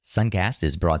Suncast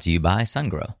is brought to you by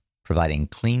SunGrow, providing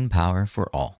clean power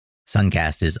for all.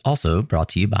 Suncast is also brought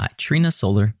to you by Trina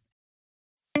Solar.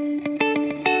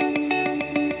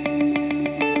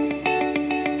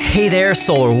 Hey there,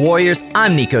 Solar Warriors.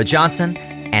 I'm Nico Johnson,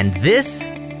 and this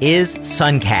is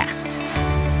Suncast.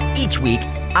 Each week,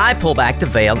 I pull back the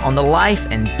veil on the life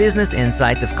and business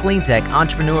insights of clean tech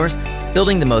entrepreneurs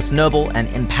building the most noble and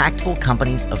impactful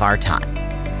companies of our time.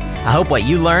 I hope what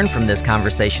you learn from this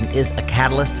conversation is a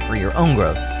catalyst for your own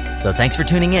growth. So thanks for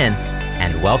tuning in,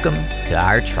 and welcome to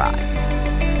our tribe.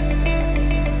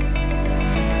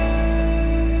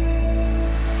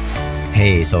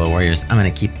 Hey, Solar Warriors. I'm going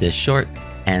to keep this short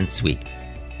and sweet.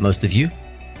 Most of you,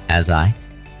 as I,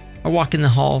 are walking the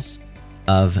halls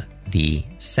of the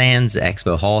Sands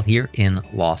Expo Hall here in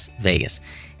Las Vegas.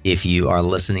 If you are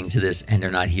listening to this and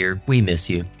are not here, we miss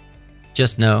you.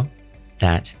 Just know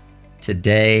that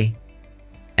today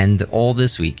and all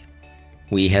this week,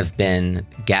 we have been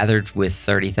gathered with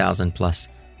 30,000 plus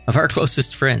of our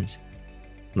closest friends,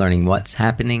 learning what's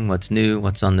happening, what's new,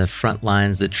 what's on the front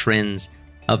lines, the trends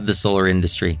of the solar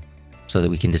industry, so that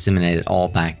we can disseminate it all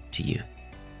back to you.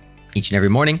 Each and every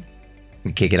morning,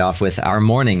 we kick it off with our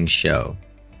morning show,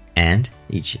 and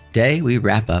each day we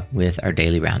wrap up with our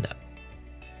daily roundup.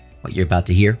 What you're about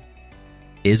to hear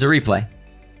is a replay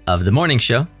of the morning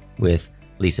show with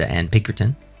Lisa Ann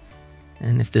Pinkerton.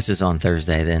 And if this is on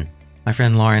Thursday, then my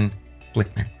friend Lauren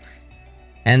Glickman.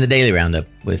 And the daily roundup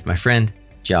with my friend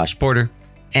Josh Porter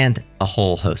and a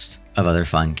whole host of other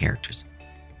fun characters.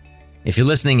 If you're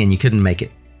listening and you couldn't make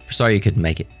it, we're sorry you couldn't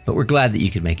make it, but we're glad that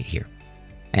you could make it here.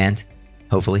 And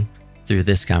hopefully, through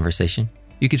this conversation,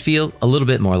 you could feel a little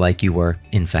bit more like you were,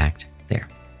 in fact, there.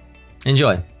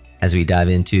 Enjoy as we dive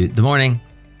into the morning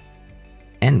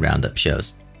and roundup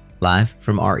shows, live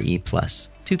from RE Plus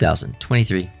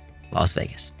 2023 Las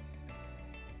Vegas.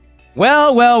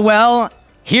 Well,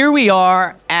 here we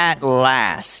are at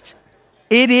last.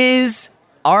 It is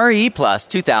RE Plus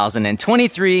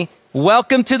 2023.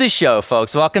 Welcome to the show,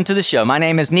 folks. Welcome to the show. My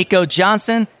name is Nico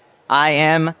Johnson. I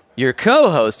am your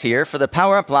co-host here for the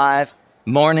Power Up Live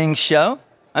morning show.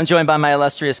 I'm joined by my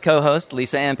illustrious co-host,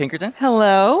 Lisa Ann Pinkerton.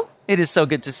 Hello. It is so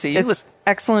good to see you. It's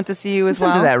excellent to see you as well.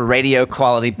 Listen to that radio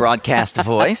quality broadcast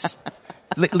voice.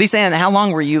 Lisa Ann, how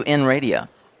long were you in radio?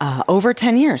 Over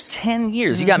 10 years. 10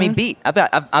 years. You got me beat.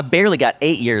 I barely got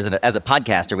 8 years as a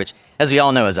podcaster, which, as we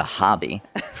all know, is a hobby.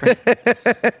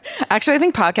 Actually, I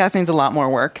think podcasting is a lot more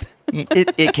work.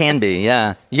 It can be,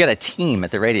 yeah. You got a team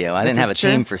at the radio. I didn't have a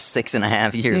team for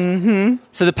 6.5 years. Mm-hmm.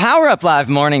 So the Power Up Live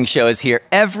morning show is here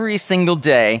every single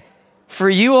day for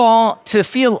you all to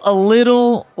feel a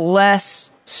little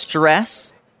less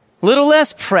stress, a little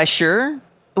less pressure,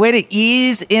 a way to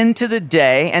ease into the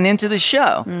day and into the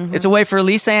show. Mm-hmm. It's a way for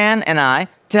Lisa Ann and I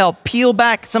to help peel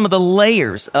back some of the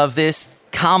layers of this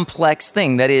complex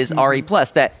thing that is RE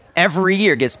Plus, that every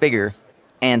year gets bigger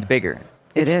and bigger.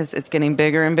 It is. It's getting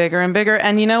bigger and bigger and bigger.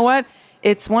 And you know what?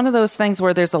 It's one of those things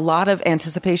where there's a lot of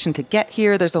anticipation to get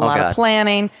here. There's a lot of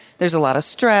planning. There's a lot of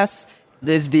stress.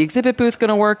 Is the exhibit booth going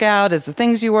to work out? Is the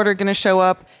things you order going to show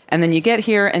up? And then you get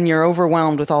here and you're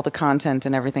overwhelmed with all the content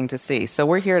and everything to see. So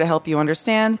we're here to help you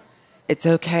understand. It's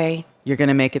okay. You're going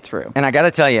to make it through. And I got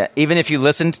to tell you, even if you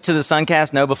listened to the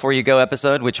Suncast Know Before You Go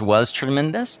episode, which was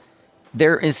tremendous,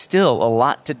 there is still a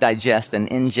lot to digest and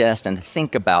ingest and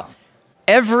think about.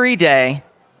 Every day,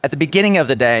 at the beginning of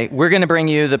the day, we're going to bring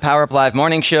you the Power Up Live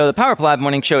morning show. The Power Up Live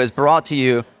morning show is brought to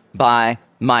you by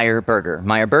Meyer Burger.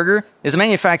 Meyer Burger is a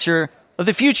manufacturer of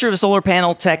the future of solar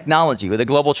panel technology with a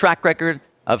global track record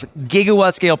of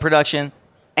gigawatt scale production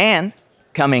and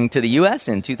coming to the U.S.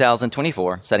 in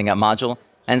 2024, setting up module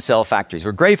and cell factories.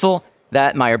 We're grateful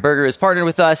that Meyer Burger has partnered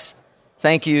with us.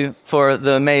 Thank you for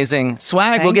the amazing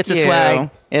swag. We'll get to swag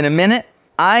in a minute.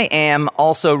 I am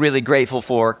also really grateful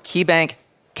for KeyBank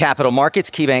Capital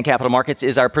Markets. KeyBank Capital Markets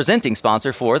is our presenting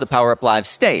sponsor for the Power Up Live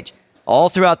stage. All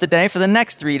throughout the day, for the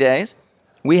next 3 days,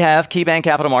 we have KeyBank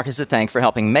Capital Markets to thank for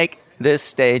helping make this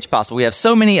stage possible. We have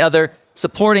so many other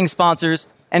supporting sponsors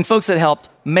and folks that helped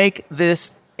make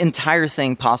this entire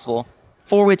thing possible,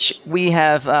 for which we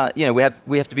have,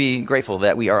 we have to be grateful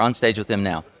that we are on stage with them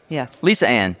now. Yes. Lisa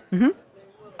Ann,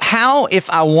 how, if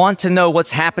I want to know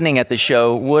what's happening at the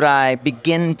show, would I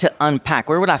begin to unpack?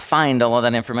 Where would I find all of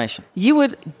that information? You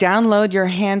would download your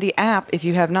handy app if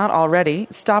you have not already.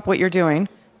 Stop what you're doing.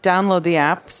 Download the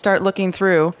app, start looking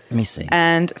through. Let me see.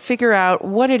 And figure out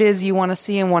what it is you want to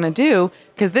see and want to do,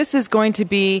 because this is going to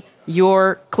be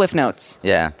your Cliff Notes.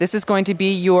 Yeah. This is going to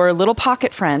be your little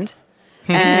pocket friend.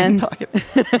 And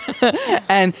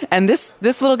and this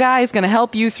little guy is going to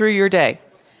help you through your day.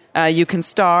 You can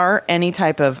star any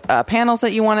type of panels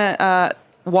that you want to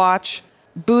watch,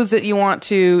 booths that you want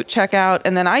to check out,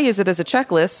 and then I use it as a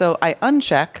checklist, so I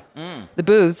uncheck the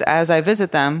booths as I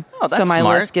visit them. Oh, that's so my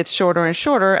smart. list gets shorter and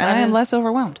shorter, and I am less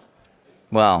overwhelmed.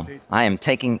 Well, I am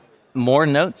taking more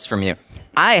notes from you.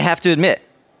 I have to admit,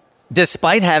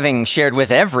 despite having shared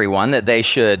with everyone that they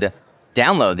should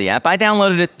download the app, I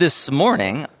downloaded it this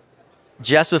morning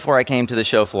just before I came to the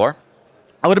show floor.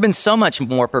 I would have been so much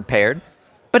more prepared.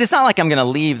 But it's not like I'm going to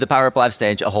leave the Power Up Live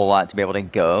stage a whole lot to be able to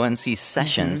go and see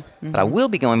sessions. But I will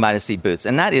be going by to see booths.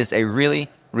 And that is a really,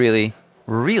 really,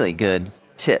 really good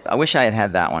tip. I wish I had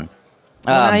had that one.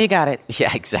 Well, now you got it.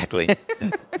 Yeah, exactly.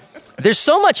 There's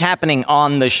so much happening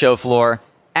on the show floor.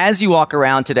 As you walk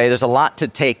around today, there's a lot to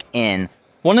take in.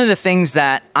 One of the things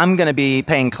that I'm going to be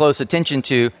paying close attention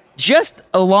to just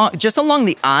along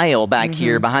the aisle back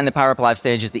here behind the Power Up Live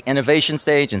stage is the Innovation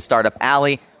Stage and Startup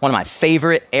Alley, one of my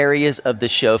favorite areas of the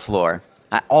show floor.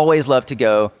 I always love to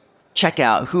go check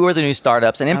out who are the new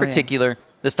startups, and in particular,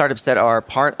 the startups that are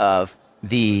part of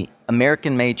the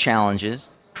American Made Challenges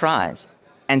prize.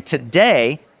 And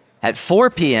today, at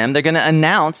 4 p.m., they're going to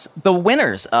announce the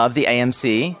winners of the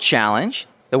AMC Challenge,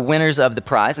 the winners of the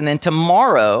prize. And then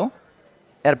tomorrow,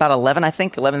 at about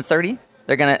 11:30,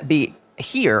 they're going to be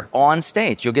here on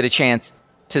stage. You'll get a chance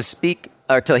to speak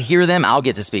or to hear them. I'll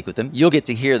get to speak with them. You'll get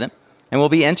to hear them, and we'll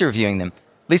be interviewing them.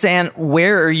 Lisa Ann,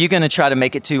 where are you going to try to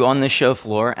make it to on the show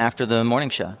floor after the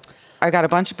morning show? I got a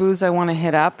bunch of booths I want to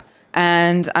hit up,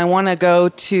 and I want to go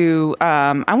to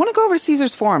over to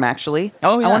Caesar's Forum, actually.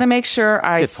 Oh, yeah. I want to make sure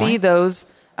I see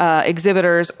those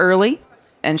exhibitors early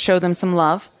and show them some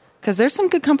love, because there's some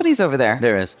good companies over there.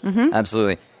 There is.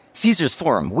 Absolutely. Caesar's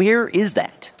Forum, where is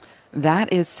that?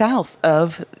 That is south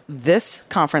of this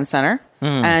conference center,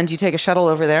 and you take a shuttle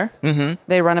over there.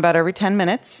 They run about every 10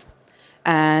 minutes,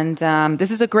 and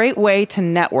this is a great way to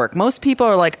network. Most people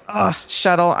are like, oh,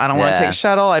 shuttle, I don't want to take a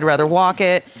shuttle. I'd rather walk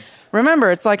it.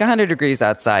 Remember, it's like 100 degrees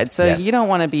outside, so you don't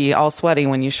want to be all sweaty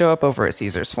when you show up over at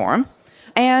Caesar's Forum.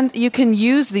 And you can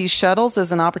use these shuttles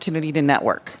as an opportunity to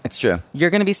network. It's true. You're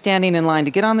going to be standing in line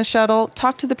to get on the shuttle.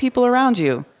 Talk to the people around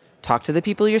you. Talk to the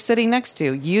people you're sitting next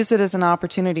to. Use it as an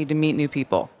opportunity to meet new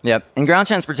people. Yep. And ground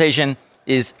transportation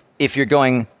is if you're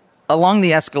going along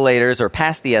the escalators or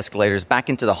past the escalators back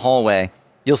into the hallway,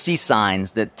 you'll see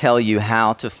signs that tell you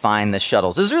how to find the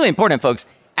shuttles. This is really important, folks.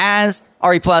 As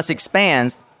RE Plus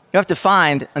expands, you have to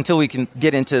find, until we can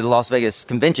get into the Las Vegas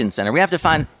Convention Center, we have to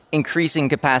find increasing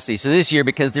capacity. So this year,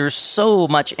 because there's so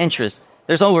much interest,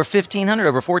 there's over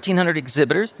 1,400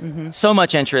 exhibitors, so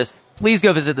much interest. Please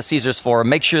go visit the Caesars Forum.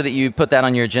 Make sure that you put that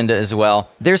on your agenda as well.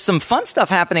 There's some fun stuff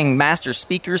happening, Master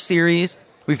Speaker Series.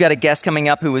 We've got a guest coming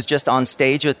up who was just on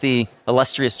stage with the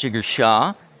illustrious Jigar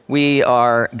Shah. We've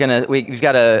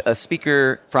got a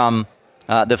speaker from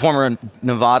the former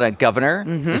Nevada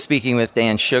governor speaking with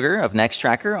Dan Sugar of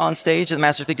Nextracker on stage at the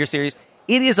Master Speaker Series.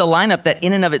 It is a lineup that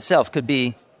in and of itself could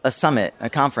be a summit, a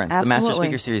conference. Absolutely. The Master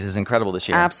Speaker Series is incredible this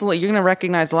year. Absolutely. You're going to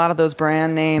recognize a lot of those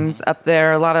brand names up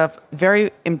there, a lot of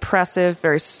very impressive,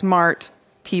 very smart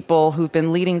people who've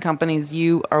been leading companies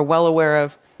you are well aware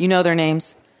of. You know their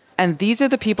names. And these are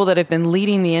the people that have been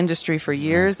leading the industry for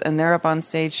years, and they're up on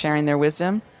stage sharing their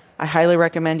wisdom. I highly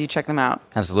recommend you check them out.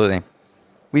 Absolutely.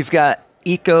 We've got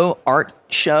Eco Art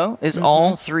Show is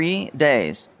all 3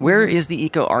 days. Where is the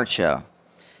Eco Art Show?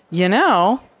 You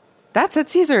know, that's at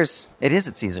Caesars. It is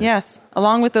at Caesars. Yes,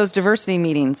 along with those diversity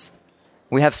meetings.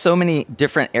 We have so many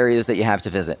different areas that you have to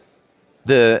visit.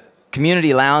 The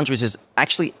community lounge, which is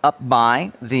actually up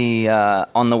by the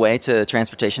on the way to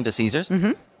transportation to Caesars.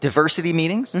 Diversity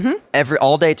meetings.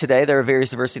 All day today, there are various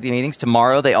diversity meetings.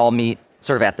 Tomorrow, they all meet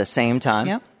sort of at the same time.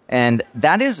 Yep. And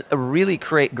that is a really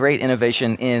great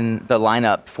innovation in the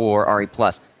lineup for RE+.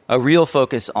 A real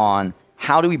focus on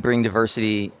how do we bring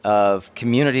diversity of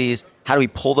communities? How do we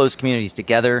pull those communities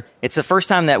together? It's the first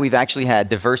time that we've actually had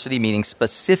diversity meetings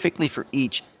specifically for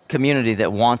each community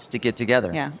that wants to get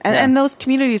together. Yeah. And those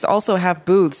communities also have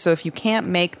booths. So if you can't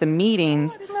make the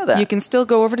meetings, you can still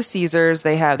go over to Caesars.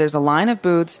 There's a line of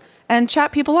booths and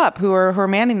chat people up who are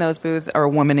manning those booths or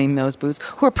womaning those booths,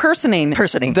 who are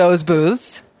personing those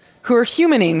booths, who are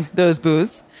humaning those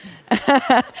booths.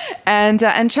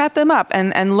 and chat them up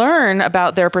and learn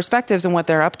about their perspectives and what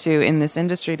they're up to in this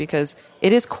industry, because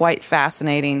it is quite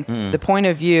fascinating, the point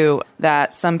of view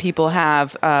that some people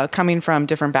have coming from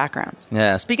different backgrounds.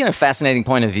 Yeah. Speaking of fascinating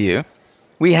point of view,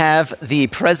 we have the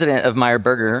president of Meyer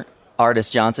Burger, Artis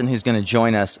Johnson, who's going to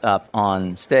join us up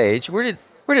on stage. Where did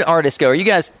Artis go? Are you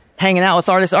guys hanging out with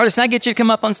Artis? Artis, can I get you to come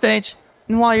up on stage?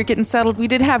 And while you're getting settled, we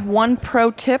did have one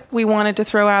pro tip we wanted to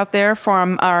throw out there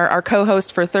from our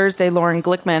co-host for Thursday, Lauren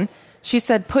Glickman. She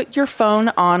said, put your phone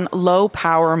on low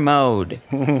power mode.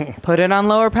 Put it on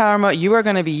lower power mode. You are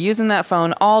going to be using that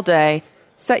phone all day.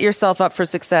 Set yourself up for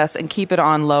success and keep it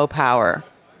on low power.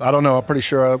 I don't know. I'm pretty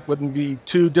sure I wouldn't be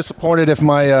too disappointed if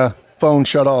my phone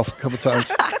shut off a couple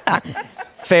times.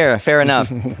 Fair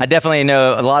enough. I definitely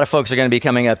know a lot of folks are going to be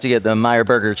coming up to get the Meyer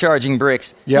Burger charging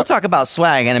bricks. Yep. We'll talk about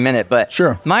swag in a minute, but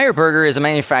sure. Meyer Burger is a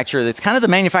manufacturer that's kind of the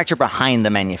manufacturer behind the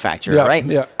manufacturer, right?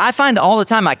 Yeah. I find all the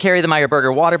time I carry the Meyer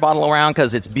Burger water bottle around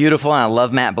because it's beautiful and I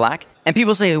love matte black. And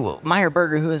people say, well, Meyer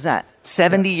Burger, who is that?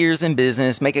 70 years in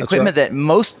business, make equipment that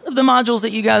most of the modules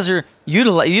that you guys are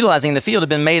utilizing in the field have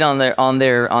been made on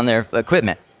their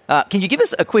equipment. Can you give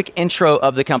us a quick intro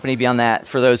of the company beyond that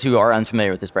for those who are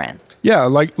unfamiliar with this brand? Yeah,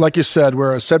 like you said,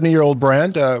 we're a 70-year-old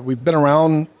brand. We've been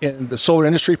around in the solar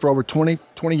industry for over 20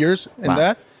 years in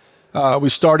that. We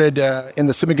started in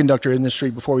the semiconductor industry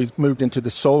before we moved into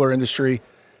the solar industry.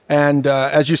 And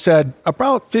as you said,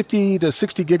 about 50 to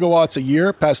 60 gigawatts a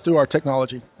year pass through our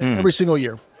technology every single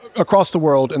year across the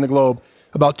world and the globe.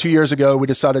 About 2 years ago, we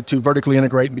decided to vertically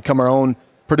integrate and become our own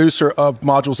producer of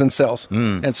modules and cells.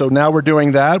 And so now we're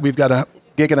doing that. We've got 1.5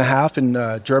 gigs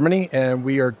in Germany, and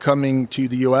we are coming to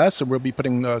the U.S., and we'll be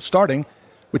starting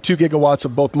with 2 gigawatts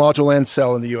of both module and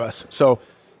cell in the U.S. So,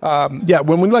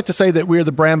 when we like to say that we're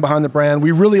the brand behind the brand,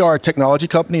 we really are a technology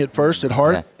company at first, at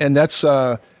heart. Yeah. And that's,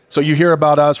 so you hear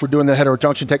about us, we're doing the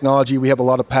heterojunction technology. We have a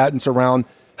lot of patents around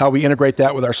how we integrate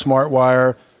that with our smart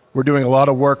wire. We're doing a lot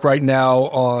of work right now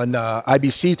on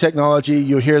IBC technology.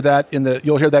 You'll hear that in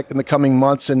the coming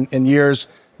months and years,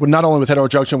 not only with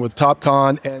heterojunction, with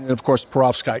TOPCon, and of course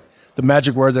perovskite, the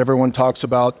magic word that everyone talks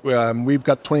about. We've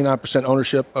got 29%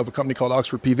 ownership of a company called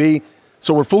Oxford PV,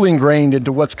 so we're fully ingrained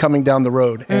into what's coming down the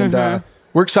road. And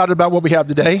we're excited about what we have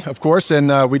today, of course,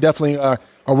 and we definitely are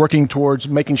working towards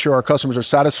making sure our customers are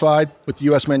satisfied with the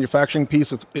U.S. manufacturing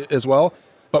piece as well.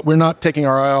 But we're not taking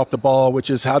our eye off the ball, which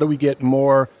is how do we get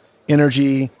more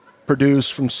energy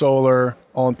produced from solar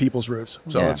on people's roofs.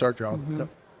 So that's our job. Yep.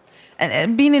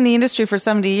 And being in the industry for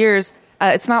 70 years,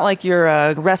 it's not like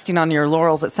you're resting on your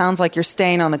laurels. It sounds like you're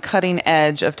staying on the cutting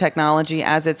edge of technology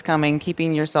as it's coming,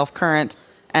 keeping yourself current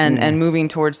and moving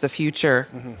towards the future.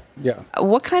 Yeah.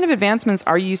 What kind of advancements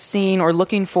are you seeing or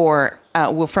looking for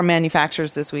from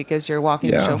manufacturers this week as you're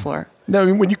walking the show floor?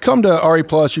 No, when you come to RE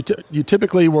Plus, you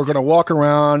typically we're going to walk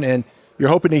around and you're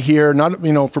hoping to hear,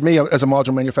 for me as a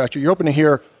module manufacturer, you're hoping to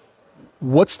hear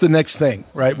what's the next thing,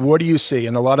 right? What do you see?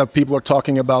 And a lot of people are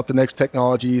talking about the next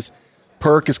technologies.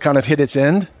 PERC has kind of hit its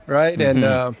end, right?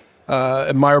 And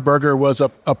Meyer Burger was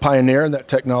a pioneer in that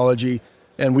technology.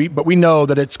 But we know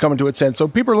that it's coming to its end. So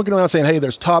people are looking around saying, hey,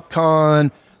 there's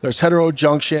TOPCon, there's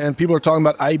heterojunction, people are talking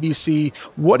about IBC.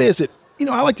 What is it?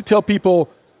 I like to tell people,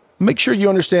 make sure you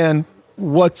understand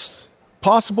what's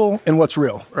possible and what's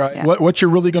real, right? Yeah. What you're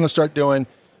really going to start doing.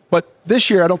 But this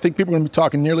year, I don't think people are going to be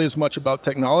talking nearly as much about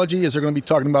technology as they're going to be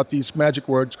talking about these magic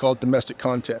words called domestic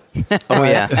content. Oh,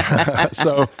 yeah.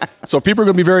 So people are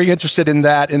going to be very interested in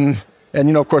that. And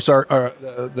of course,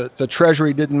 the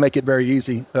Treasury didn't make it very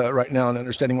easy right now in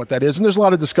understanding what that is. And there's a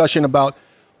lot of discussion about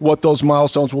what those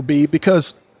milestones will be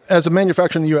because as a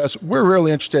manufacturer in the U.S., we're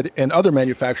really interested in other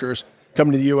manufacturers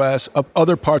coming to the U.S. of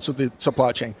other parts of the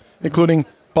supply chain, including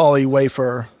poly,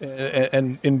 wafer,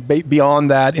 and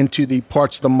beyond that into the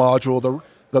parts of the module,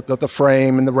 the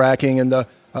frame and the racking and the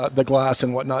glass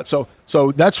and whatnot. So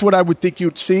that's what I would think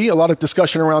you'd see, a lot of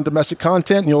discussion around domestic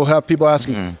content. And you'll have people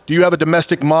asking, do you have a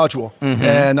domestic module?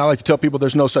 And I like to tell people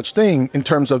there's no such thing in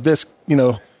terms of this,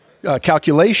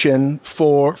 calculation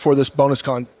for this bonus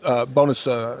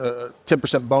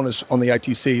 10% bonus on the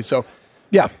ITC. So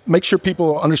yeah, make sure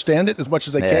people understand it as much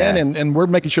as they can. And we're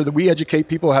making sure that we educate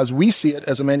people as we see it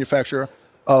as a manufacturer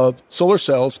of solar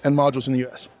cells and modules in the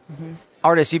U.S.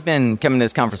 Artis, you've been coming to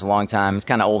this conference a long time. It's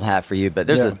kind of old hat for you, but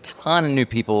there's a ton of new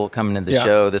people coming to the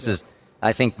show. This is,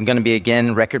 I think, going to be,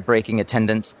 again, record-breaking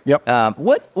attendance. Yep.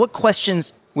 What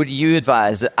questions would you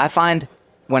advise? I find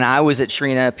when I was at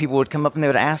Shrina, people would come up and they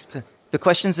would ask the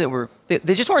questions that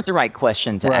they just weren't the right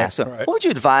question to ask. So what would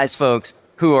you advise folks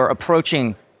who are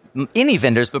approaching any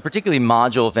vendors, but particularly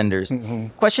module vendors,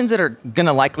 questions that are going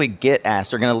to likely get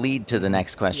asked are going to lead to the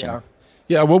next question?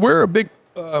 Yeah, well, we're a big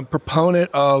proponent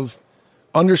of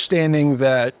understanding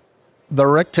that the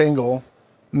rectangle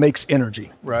makes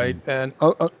energy, right? And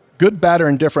good, bad, or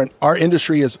indifferent, our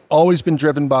industry has always been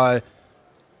driven by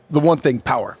the one thing,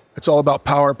 power. It's all about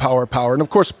power, power, power. And of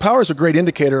course, power is a great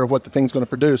indicator of what the thing's going to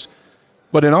produce.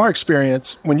 But in our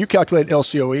experience, when you calculate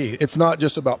LCOE, it's not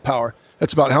just about power.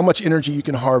 It's about how much energy you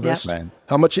can harvest,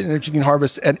 how much energy you can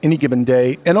harvest at any given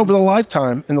day, and over the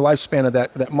lifetime, in the lifespan of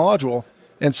that module.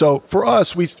 And so for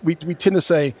us, we tend to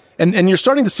say, and you're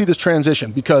starting to see this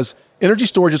transition because energy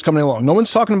storage is coming along. No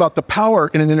one's talking about the power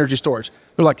in an energy storage.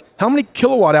 They're like, how many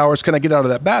kilowatt hours can I get out of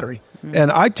that battery? Mm-hmm.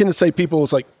 And I tend to say people,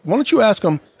 it's like, why don't you ask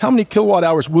them, how many kilowatt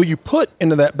hours will you put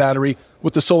into that battery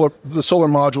with the solar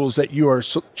modules that you are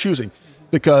choosing?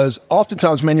 Because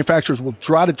oftentimes manufacturers will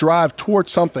try to drive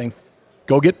towards something,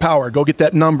 go get power, go get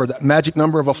that number, that magic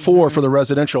number of a 4 for the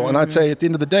residential. And I'd say at the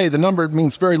end of the day, the number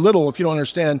means very little if you don't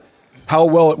understand how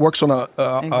well it works on a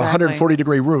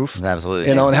 140-degree roof. Absolutely.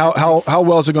 You know, and how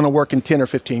well is it going to work in 10 or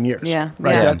 15 years? Yeah.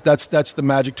 Right. Yeah. That's the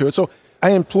magic to it. So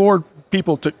I implore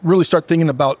people to really start thinking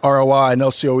about ROI and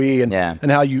LCOE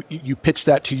and how you pitch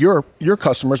that to your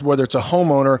customers, whether it's a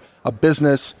homeowner, a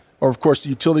business, or of course the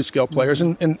utility scale players.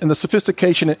 And the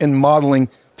sophistication in modeling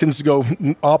tends to go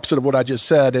opposite of what I just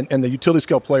said. And the utility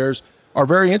scale players are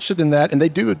very interested in that, and they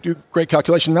do great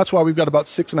calculation. That's why we've got about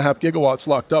 6.5 gigawatts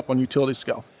locked up on utility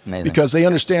scale. Amazing. Because they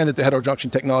understand that the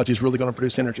heterojunction technology is really going to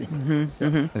produce energy. There's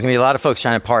going to be a lot of folks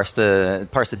trying to parse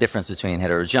the difference between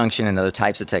heterojunction and other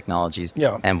types of technologies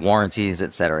and warranties,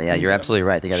 et cetera. Yeah, you're absolutely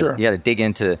right. You got to dig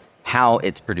into how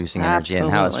it's producing energy and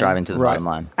how it's driving to the bottom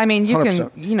line. I mean, you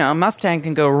 100%. Can, a Mustang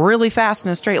can go really fast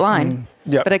in a straight line.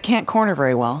 But it can't corner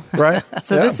very well. Right.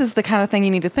 So this is the kind of thing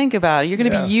you need to think about. You're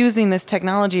going to be using this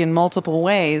technology in multiple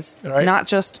ways, not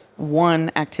just one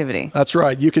activity. That's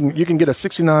right. You can get a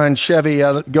 '69 Chevy.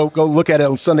 Go look at it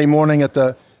on Sunday morning at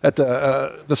the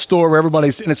store where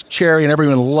everybody's, and it's cherry and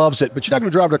everyone loves it. But you're not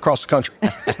going to drive it across the country,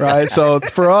 right? So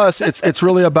for us, it's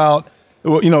really about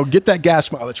get that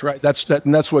gas mileage, right?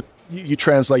 That's what you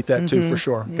translate that to for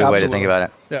sure. Good way to think about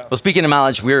it. Yeah. Well, speaking of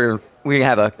mileage, we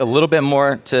have a little bit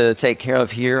more to take care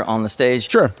of here on the stage.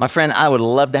 Sure. My friend, I would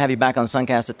love to have you back on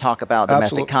Suncast to talk about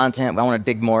domestic content. I want to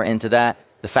dig more into that,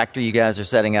 the factory you guys are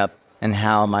setting up, and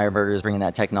how Meyer Burger is bringing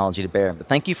that technology to bear. But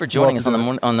thank you for joining us on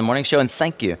the morning show, and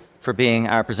thank you for being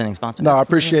our presenting sponsor. No, I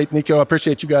appreciate Nico. I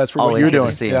appreciate you guys for what you're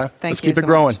doing. Yeah. Let's keep it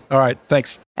growing. All right.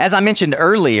 Thanks. As I mentioned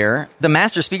earlier, the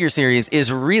Master Speaker Series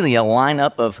is really a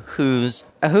lineup of who's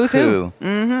who.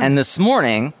 And this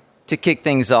morning, to kick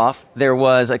things off, there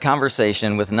was a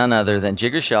conversation with none other than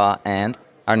Jigger Shaw and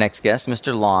our next guest,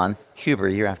 Mr. Lon Huber.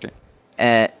 You're after.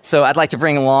 So I'd like to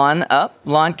bring Lon up.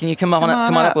 Lon, can you come on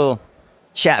up? We'll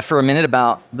chat for a minute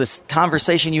about this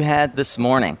conversation you had this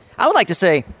morning. I would like to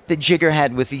say that Jigger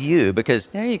had with you, because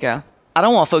there you go. I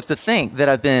don't want folks to think that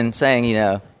I've been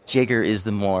saying, Jigger is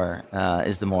the more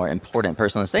important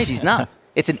person on the stage. He's not.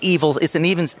 It's an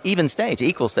even stage,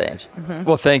 equal stage.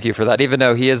 Well, thank you for that. Even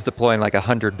though he is deploying like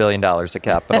 $100 billion of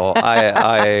capital,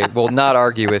 I will not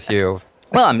argue with you.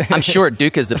 Well, I'm sure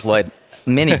Duke has deployed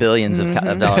many billions of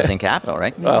dollars in capital,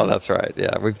 right? Oh, that's right.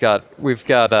 Yeah, we've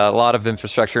got a lot of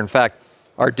infrastructure. In fact,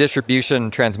 our distribution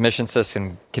transmission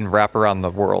system can wrap around the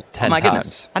world 10 times.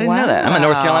 Goodness. I didn't know that. I'm a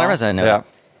North Carolina resident. I know that.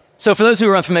 So for those who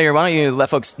are unfamiliar, why don't you let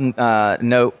folks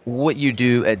know what you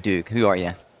do at Duke? Who are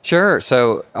you? Sure.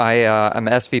 So I'm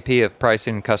SVP of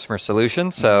Pricing and Customer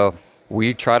Solutions. So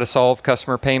we try to solve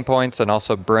customer pain points and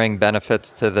also bring benefits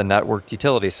to the networked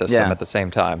utility system at the same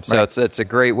time. So it's a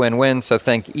great win-win. So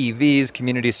think EVs,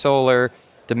 community solar,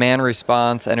 demand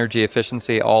response, energy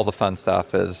efficiency, all the fun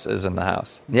stuff is in the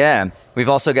house. Yeah. We've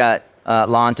also got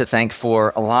Lon to thank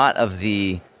for a lot of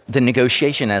the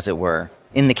negotiation, as it were,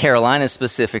 in the Carolinas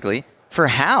specifically, for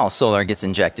how solar gets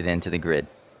injected into the grid.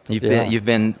 You've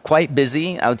been quite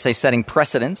busy, I would say, setting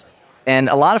precedents. And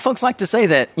a lot of folks like to say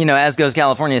that, as goes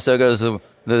California, so goes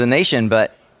the nation.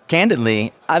 But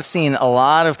candidly, I've seen a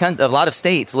lot of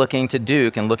states looking to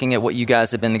Duke and looking at what you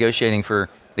guys have been negotiating for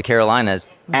the Carolinas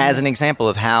as an example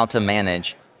of how to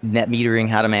manage net metering,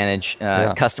 how to manage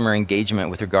customer engagement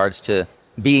with regards to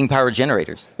being power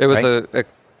generators. It was a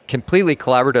completely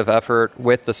collaborative effort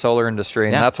with the solar industry,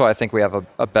 and that's why I think we have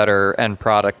a better end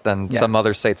product than some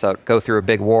other states that go through a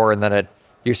big war and then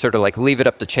you sort of like leave it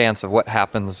up to chance of what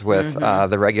happens with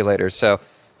the regulators. So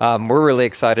we're really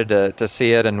excited to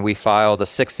see it, and we filed a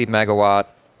 60 megawatt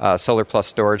solar plus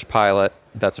storage pilot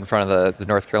that's in front of the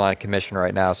North Carolina Commission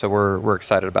right now. So we're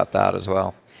excited about that as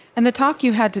well. And the talk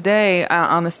you had today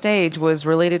on the stage was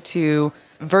related to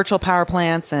virtual power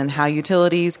plants and how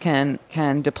utilities can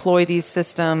deploy these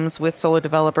systems with solar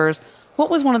developers. What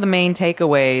was one of the main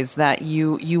takeaways that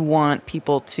you want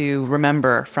people to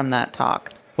remember from that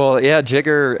talk? Well, yeah,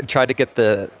 Jigger tried to get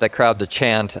the crowd to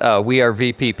chant, "We are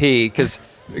VPP," because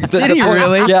did he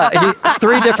really? Yeah,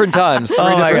 3 different times. We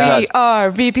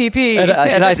are VPP. And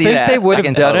I think they would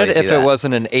have done it if it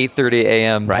wasn't an 8:30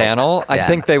 a.m. panel. I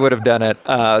think they would have done it.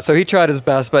 So he tried his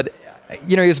best, but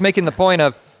he was making the point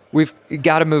of we've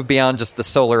got to move beyond just the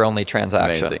solar-only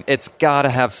transaction. Amazing. It's got to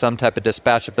have some type of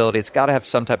dispatchability. It's got to have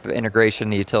some type of integration in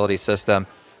the utility system.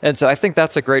 And so I think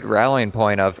that's a great rallying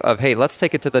point of hey, let's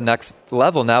take it to the next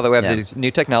level now that we have these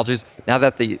new technologies, now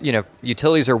that the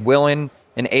utilities are willing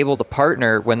and able to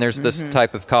partner when there's this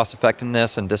type of cost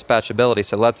effectiveness and dispatchability.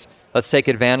 So let's take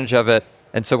advantage of it.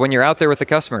 And so when you're out there with the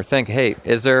customer, think, hey,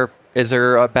 is there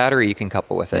a battery you can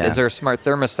couple with it? Yeah. Is there a smart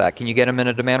thermostat? Can you get them in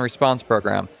a demand response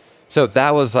program? So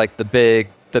that was like the big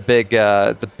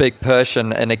push.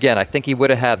 And again, I think he would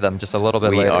have had them just a little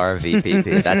bit later. We are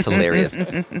VPP. That's hilarious.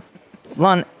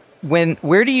 Lon,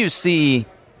 where do you see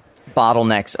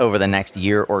bottlenecks over the next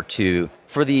year or two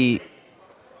for the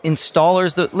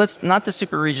installers? Not the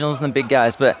super regionals and the big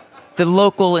guys, but the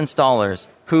local installers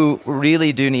who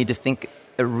really do need to think,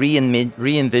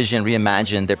 re-envision,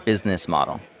 reimagine their business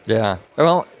model. Yeah.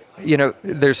 Well,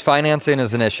 there's financing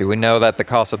as an issue. We know that the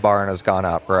cost of borrowing has gone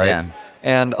up, right? Yeah.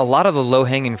 And a lot of the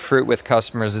low-hanging fruit with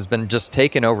customers has been just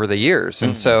taken over the years.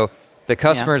 And so the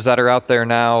customers that are out there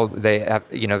now, they have,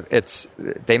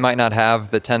 they might not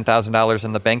have the $10,000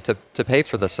 in the bank to pay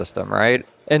for the system, right?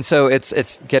 And so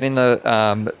it's getting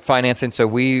the financing. So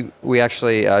we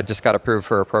actually just got approved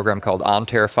for a program called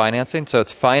on-tariff financing. So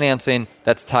it's financing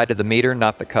that's tied to the meter,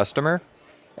 not the customer.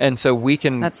 And so we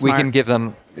can give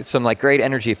them some like great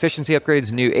energy efficiency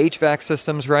upgrades, new HVAC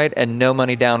systems, right? And no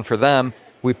money down for them.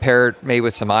 We pair it maybe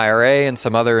with some IRA and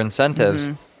some other incentives.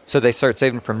 So they start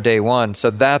saving from day one. So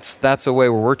that's a way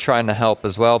where we're trying to help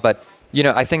as well. But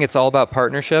I think it's all about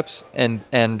partnerships and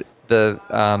the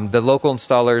local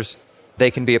installers. They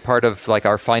can be a part of like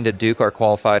our Find a Duke, our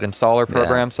qualified installer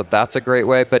program. So that's a great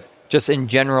way. But just in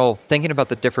general, thinking about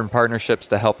the different partnerships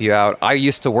to help you out. I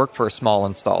used to work for a small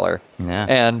installer,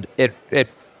 and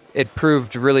it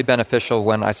proved really beneficial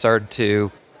when I started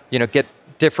to get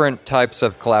different types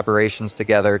of collaborations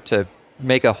together to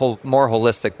make a more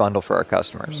holistic bundle for our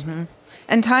customers.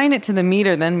 And tying it to the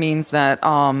meter then means that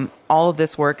all of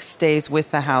this work stays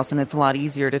with the house, and it's a lot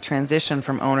easier to transition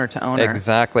from owner to owner.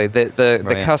 Exactly.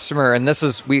 The customer, and this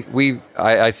is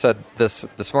I said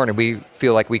this morning. We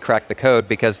feel like we cracked the code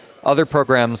because other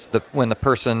programs, when the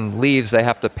person leaves, they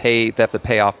have to pay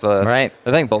off the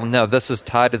thing. But no, this is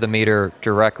tied to the meter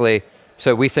directly.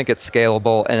 So we think it's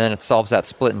scalable, and then it solves that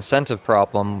split incentive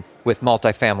problem with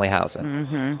multifamily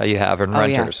housing that you have in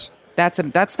renters. Yes.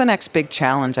 That's the next big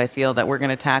challenge I feel that we're going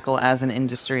to tackle as an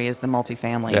industry is the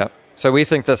multifamily. Yeah. So we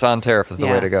think this on tariff is the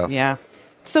way to go. Yeah.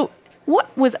 So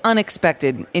what was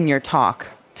unexpected in your talk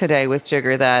today with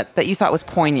Jigger that you thought was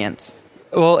poignant?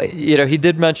 Well, he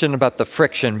did mention about the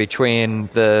friction between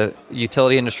the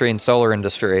utility industry and solar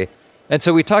industry. And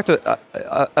so we talked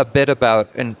a bit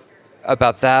about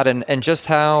that and just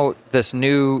how the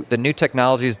new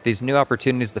technologies, these new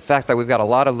opportunities, the fact that we've got a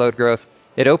lot of load growth,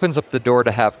 it opens up the door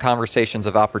to have conversations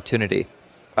of opportunity.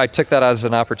 I took that as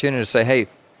an opportunity to say, hey,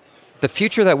 the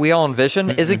future that we all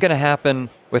envision isn't going to happen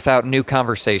without new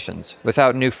conversations,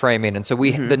 without new framing. And so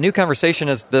the new conversation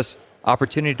is this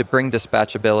opportunity to bring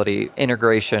dispatchability,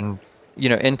 integration,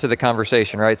 into the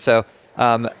conversation, right? So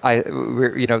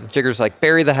Jigger's like,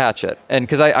 bury the hatchet. And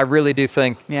because I really do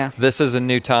think this is a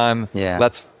new time. Yeah.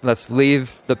 Let's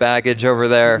leave the baggage over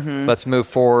there. Let's move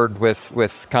forward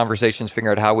with conversations,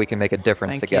 figure out how we can make a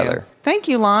difference together. Thank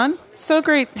you, Lon. So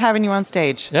great having you on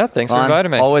stage. Yeah, thanks Lon, for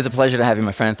inviting me. Always a pleasure to have you,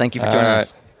 my friend. Thank you for joining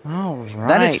us. All right.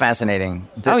 That is fascinating.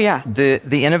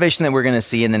 The innovation that we're going to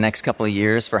see in the next couple of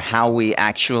years for how we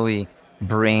actually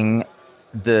bring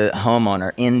the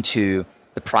homeowner into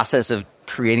the process of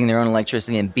creating their own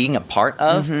electricity and being a part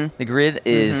of the grid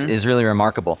is really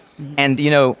remarkable. And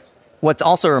what's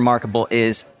also remarkable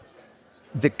is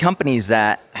the companies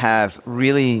that have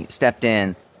really stepped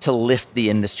in to lift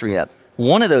the industry up.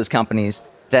 One of those companies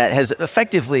that has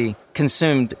effectively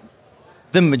consumed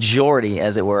the majority,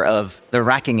 as it were, of the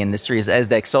racking industry is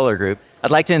SDEC Solar Group.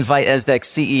 I'd like to invite SDEC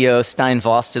CEO Stein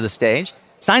Voss to the stage.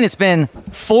 Stein, it's been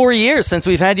 4 years since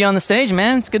we've had you on the stage,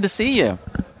 man. It's good to see you.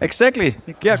 Exactly.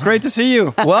 Yeah, great to see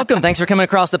you. Welcome. Thanks for coming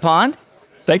across the pond.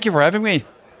 Thank you for having me.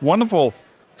 Wonderful.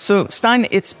 So, Stein,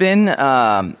 it's been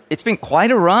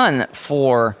quite a run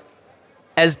for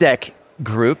SDEC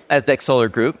Solar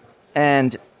Group,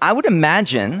 and I would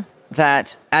imagine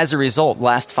that as a result,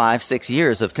 last 5-6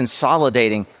 years of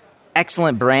consolidating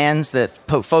excellent brands that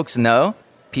folks know,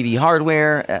 PV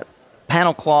Hardware,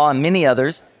 Panel Claw, and many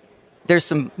others, there's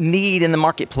some need in the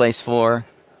marketplace for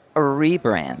a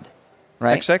rebrand,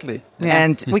 right? Exactly. Yeah.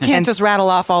 And we can't just rattle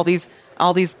off all these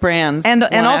brands and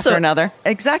one also after another.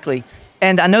 Exactly.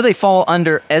 And I know they fall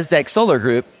under SDEC Solar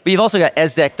Group, but you've also got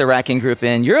SDEC, the racking group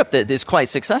in Europe, that is quite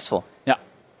successful. Yeah.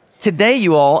 Today,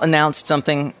 you all announced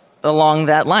something along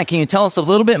that line, can you tell us a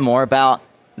little bit more about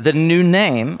the new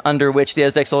name under which the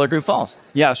SDEC Solar Group falls?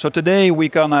 Yeah, so today we're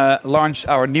going to launch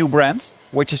our new brand,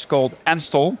 which is called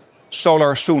Enstall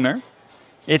Solar Sooner.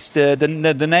 It's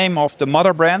the name of the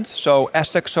mother brand. So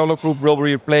SDEC Solar Group will be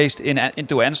replaced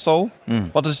into Enstall.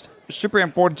 But it's super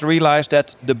important to realize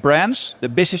that the brands, the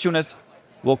business unit,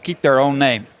 will keep their own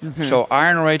name. So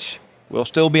Iron Ridge will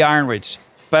still be Iron Ridge.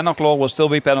 Panelclaw will still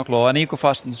be Panelclaw, and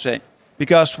EcoFast the same.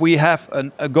 Because we have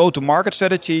a go-to-market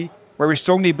strategy where we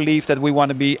strongly believe that we want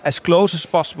to be as close as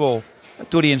possible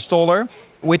to the installer.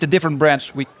 With the different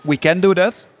brands, we can do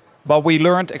that. But we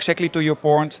learned, exactly to your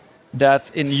point,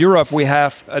 that in Europe we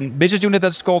have a business unit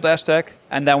that's called SDEC,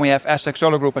 and then we have SDEC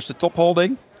Solar Group as the top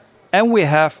holding. And we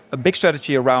have a big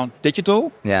strategy around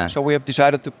digital. Yeah. So we have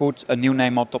decided to put a new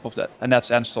name on top of that, and that's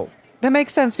Enstall. That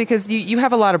makes sense because you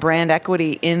have a lot of brand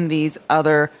equity in these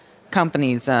other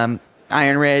companies, Iron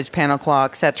Ridge, Panelclaw,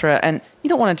 etc., and you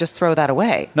don't want to just throw that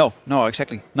away. No,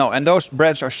 exactly. No, and those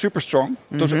brands are super strong.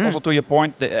 Also to your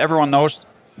point, everyone knows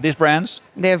these brands.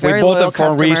 They have very we bought loyal them for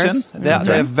customers. a reason.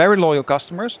 They have very loyal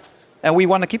customers, and we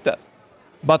want to keep that.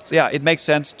 But yeah, it makes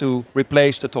sense to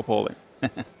replace the top holding.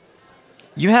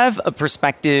 You have a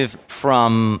perspective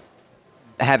from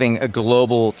having a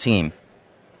global team.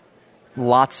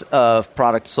 Lots of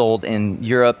products sold in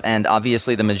Europe and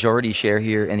obviously the majority share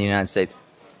here in the United States.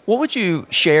 What would you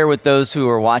share with those who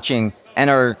are watching and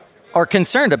are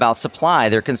concerned about supply?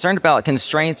 They're concerned about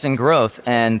constraints and growth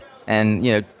and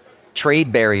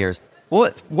trade barriers.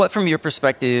 What from your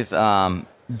perspective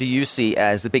do you see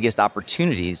as the biggest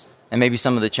opportunities and maybe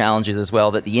some of the challenges as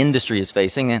well that the industry is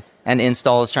facing and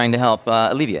Install is trying to help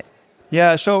alleviate?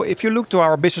 Yeah, so if you look to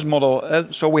our business model,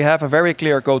 so we have a very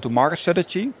clear go-to-market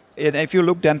strategy. And if you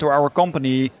look then to our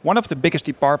company, one of the biggest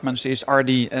departments is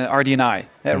RD&I,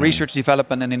 Research,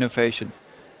 Development and Innovation.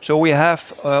 So we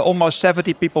have almost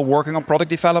 70 people working on product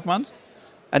development.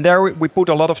 And there we put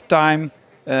a lot of time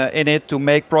in it to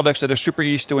make products that are super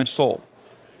easy to install.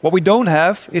 What we don't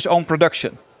have is own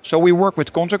production. So we work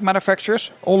with contract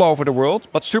manufacturers all over the world,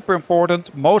 but super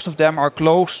important, most of them are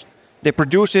close. They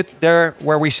produce it there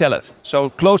where we sell it. So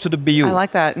close to the BU. I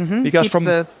like that. Because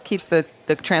keeps the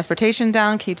transportation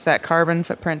down, keeps that carbon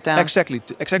footprint down. Exactly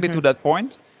to that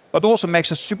point. But also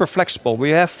makes us super flexible.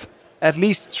 We have at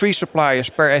least 3 suppliers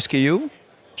per SKU.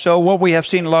 So what we have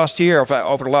seen last year,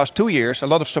 over the last 2 years, a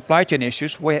lot of supply chain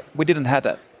issues, we didn't have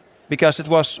that. Because it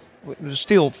was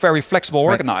still very flexible,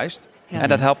 organized. Right.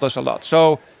 And that helped us a lot.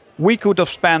 So we could have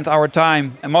spent our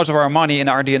time and most of our money in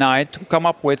RD&I to come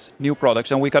up with new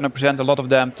products. And we're going to present a lot of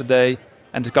them today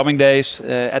and the coming days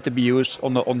at the BUs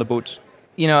on the booths.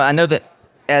 I know that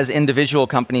as individual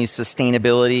companies,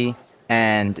 sustainability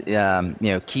and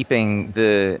keeping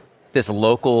this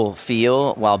local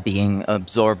feel while being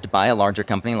absorbed by a larger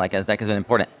company like SDEC has been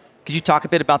important. Could you talk a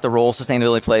bit about the role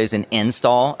sustainability plays in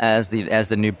Install as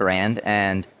the new brand,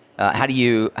 and how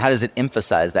does it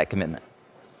emphasize that commitment?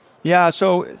 Yeah,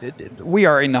 so we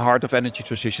are in the heart of energy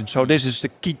transition. So this is the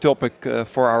key topic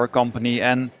for our company.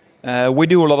 And we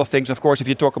do a lot of things. Of course, if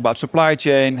you talk about supply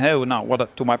chain,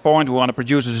 to my point, we want to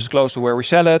produce this as close to where we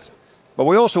sell it. But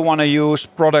we also want to use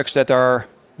products that are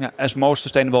as most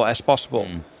sustainable as possible.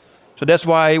 So that's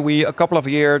why we, a couple of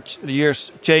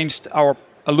years changed our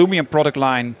aluminum product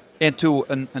line into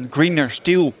a greener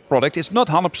steel product. It's not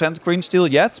 100% green steel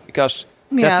yet, because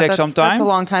that takes some time. That's a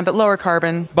long time, but lower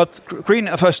carbon. But green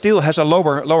steel has a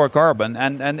lower carbon,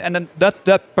 and then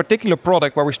that particular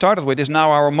product where we started with is now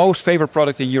our most favorite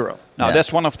product in Europe. Now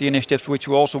that's one of the initiatives which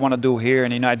we also want to do here in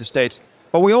the United States.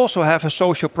 But we also have a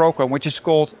social program which is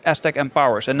called SDEC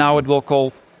Empowers, and now it will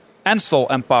call Enstall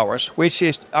Empowers, which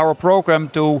is our program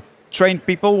to train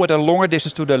people with a longer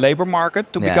distance to the labor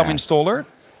market to become installer.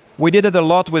 We did it a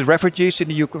lot with refugees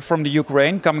from the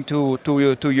Ukraine coming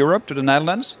to Europe, to the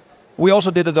Netherlands. We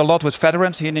also did it a lot with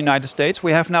veterans here in the United States.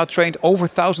 We have now trained over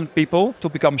 1,000 people to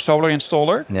become solar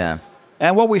installer. Yeah.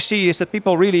 And what we see is that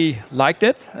people really liked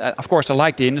it. Of course, they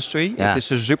like the industry. Yeah. It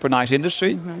is a super nice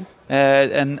industry.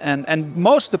 And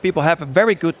most of the people have a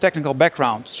very good technical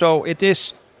background. So it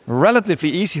is relatively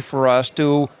easy for us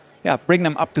to bring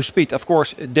them up to speed. Of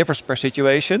course, it differs per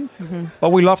situation,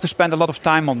 but we love to spend a lot of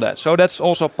time on that. So that's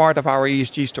also part of our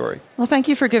ESG story. Well, thank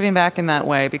you for giving back in that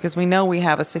way, because we know we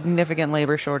have a significant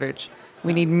labor shortage.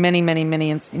 We need many, many,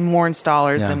 many more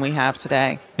installers than we have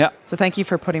today. Yeah. So thank you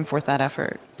for putting forth that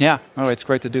effort. Yeah. Oh, it's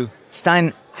great to do.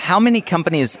 Stein, how many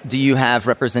companies do you have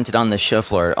represented on the show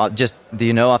floor? Do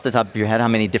you know off the top of your head how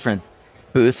many different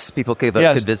booths people could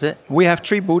visit? We have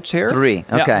 3 booths here. 3,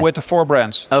 okay. Yeah, with the 4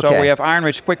 brands. Okay. So we have Iron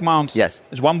Ridge Quick Mount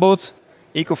is one booth,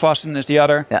 EcoFasten is the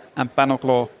other, and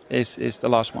Panelclaw is the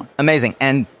last one. Amazing.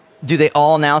 And do they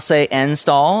all now say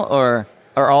Install, or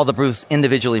are all the booths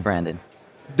individually branded?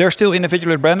 They're still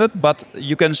individually branded, but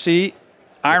you can see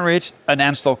Iron Ridge, an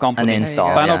install company. An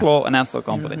install, Final Claw, an install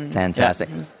company. Mm-hmm. Fantastic.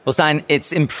 Yeah. Well, Stein,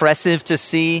 it's impressive to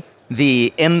see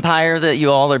the empire that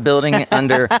you all are building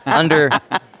under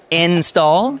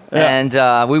Install, and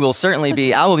I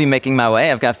will be making my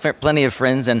way. I've got plenty of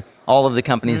friends in all of the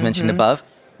companies mentioned above,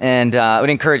 and I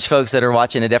would encourage folks that are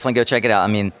watching to definitely go check it out. I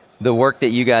mean, the work that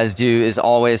you guys do is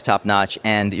always top notch,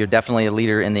 and you're definitely a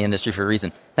leader in the industry for a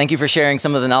reason. Thank you for sharing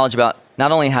some of the knowledge about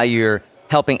not only how you're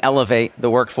helping elevate the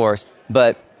workforce,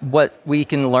 but what we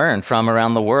can learn from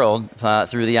around the world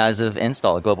through the eyes of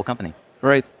Install, a global company.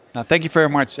 Great. Thank you very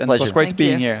much. And Pleasure. It was great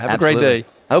being here. Have Absolutely. a great day.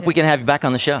 I hope we can have you back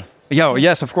on the show.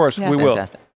 Yes, of course. We will.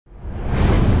 Fantastic.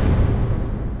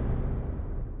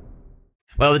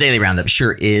 Well, the Daily Roundup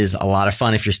sure is a lot of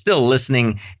fun if you're still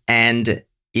listening, and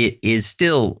it is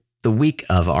still the week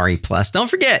of RE+. Don't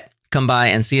forget, come by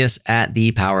and see us at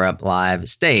the Power Up Live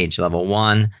stage, level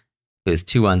 1, booth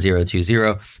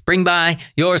 21020. Bring by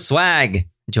your swag.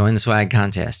 Join the swag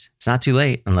contest. It's not too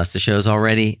late unless the show's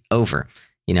already over.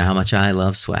 You know how much I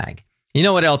love swag. You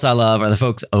know what else I love are the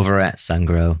folks over at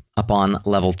SunGrow. Up on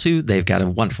level 2, they've got a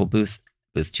wonderful booth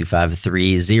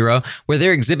 2530, where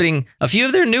they're exhibiting a few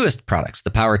of their newest products,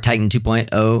 the Power Titan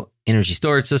 2.0 energy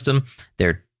storage system,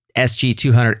 their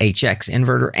SG200HX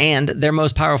inverter, and their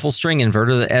most powerful string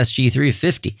inverter, the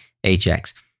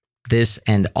SG350HX. This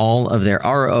and all of their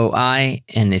ROI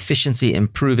and efficiency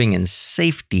improving and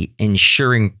safety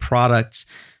ensuring products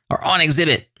are on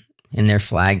exhibit in their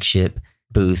flagship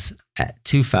booth at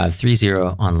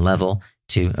 2530 on level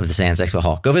 2 of the Sands Expo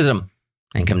Hall. Go visit them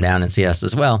and come down and see us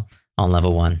as well on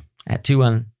level 1 at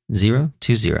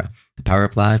 21020, the Power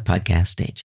Up Live podcast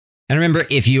stage. And remember,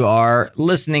 if you are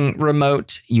listening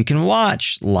remote, you can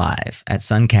watch live at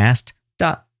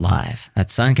suncast.live.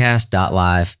 That's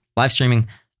suncast.live, live streaming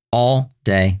all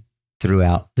day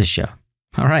throughout the show.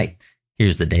 All right,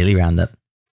 here's the Daily Roundup.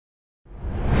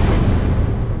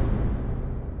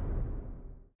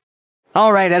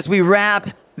 All right, as we wrap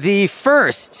the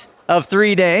first of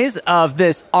 3 days of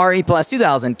this RE Plus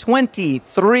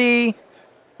 2023,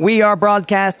 we are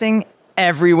broadcasting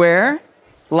everywhere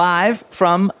live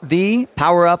from the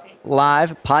Power Up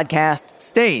Live podcast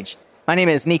stage. My name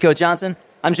is Nico Johnson.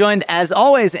 I'm joined, as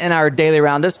always, in our Daily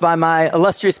Roundups by my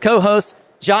illustrious co-host,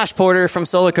 Josh Porter from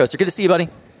Solar Coaster. Good to see you, buddy.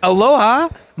 Aloha.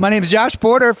 My name is Josh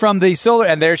Porter from the Solar...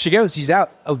 And there she goes. She's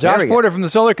out. Josh Porter from the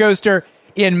Solar Coaster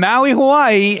in Maui,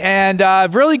 Hawaii. And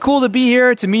really cool to be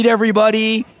here to meet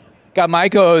everybody. Got my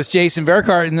co-host, Jason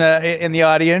Verkart, in the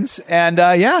audience. And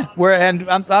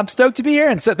I'm stoked to be here.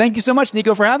 And so thank you so much,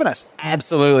 Nico, for having us.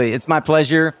 Absolutely. It's my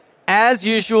pleasure. As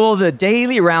usual, the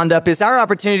Daily Roundup is our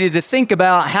opportunity to think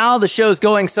about how the show's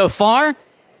going so far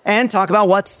and talk about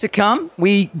what's to come.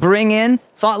 We bring in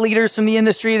thought leaders from the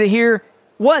industry to hear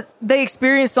what they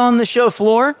experienced on the show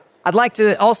floor. I'd like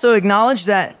to also acknowledge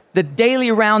that the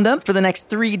Daily Roundup for the next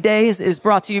 3 days is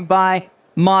brought to you by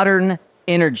Modern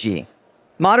Energy.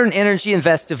 Modern Energy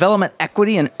invests development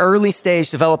equity in early stage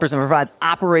developers and provides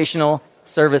operational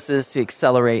services to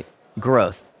accelerate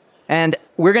growth. And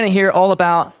we're going to hear all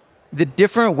about the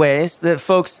different ways that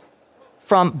folks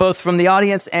from the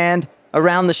audience and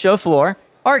around the show floor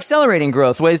are accelerating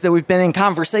growth, ways that we've been in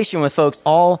conversation with folks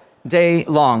all day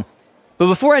long. But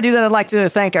before I do that, I'd like to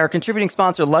thank our contributing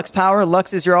sponsor, Lux Power.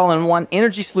 Lux is your all-in-one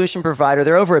energy solution provider.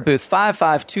 They're over at booth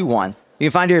 5521. You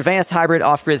can find your advanced hybrid,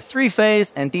 off-grid,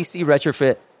 3-phase, and DC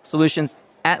retrofit solutions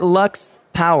at Lux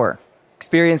Power.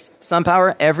 Experience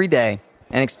SunPower every day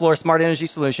and explore smart energy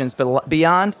solutions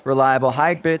beyond reliable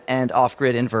hybrid and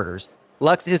off-grid inverters.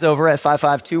 Lux is over at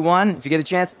 5521. If you get a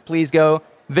chance, please go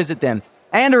visit them.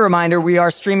 And a reminder, we are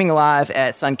streaming live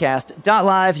at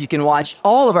suncast.live. You can watch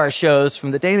all of our shows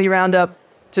from the Daily Roundup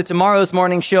to tomorrow's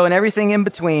morning show and everything in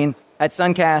between at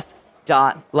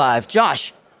suncast.live.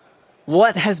 Josh,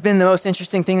 what has been the most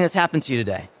interesting thing that's happened to you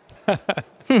today?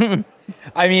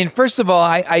 I mean, first of all,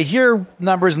 I hear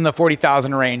numbers in the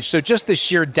 40,000 range. So just the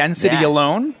sheer density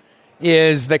alone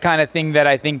is the kind of thing that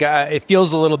I think it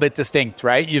feels a little bit distinct,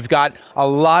 right? You've got a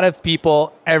lot of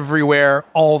people everywhere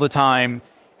all the time.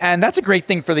 And that's a great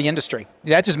thing for the industry.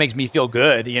 That just makes me feel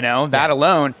good, that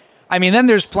alone. I mean, then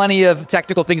there's plenty of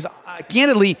technical things.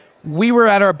 Candidly, we were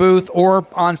at our booth or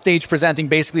on stage presenting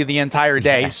basically the entire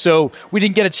day. So we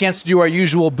didn't get a chance to do our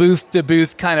usual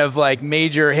booth-to-booth kind of like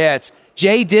major hits.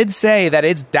 Jay did say that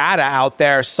it's data out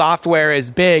there. Software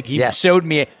is big. He showed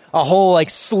me a whole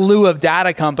like slew of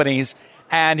data companies.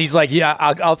 And he's like, yeah,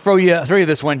 I'll throw you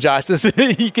this one, Josh.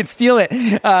 You can steal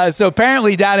it. So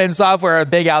apparently data and software are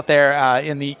big out there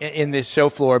in this show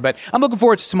floor. But I'm looking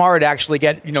forward to tomorrow to actually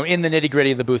get, in the nitty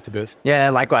gritty of the booth to booth. Yeah,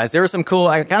 likewise. There was some cool,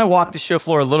 I kind of walked the show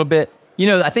floor a little bit.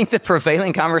 I think the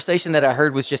prevailing conversation that I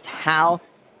heard was just how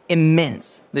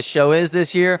immense the show is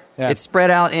this year. Yeah. It's spread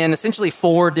out in essentially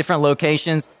 4 different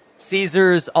locations.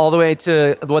 Caesars all the way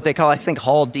to what they call, I think,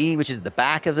 Hall D, which is the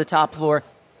back of the top floor.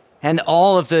 And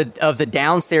all of the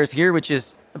downstairs here, which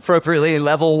is appropriately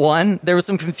level 1, there was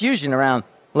some confusion around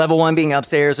level 1 being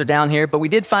upstairs or down here. But we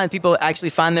did find people actually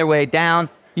find their way down.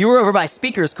 You were over by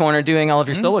Speaker's Corner doing all of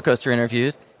your Solar Coaster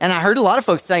interviews. And I heard a lot of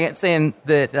folks saying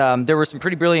that there were some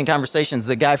pretty brilliant conversations.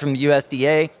 The guy from the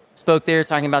USDA spoke there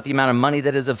talking about the amount of money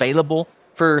that is available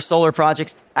for solar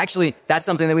projects. Actually, that's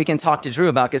something that we can talk to Drew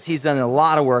about because he's done a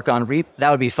lot of work on REAP.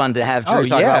 That would be fun to have Drew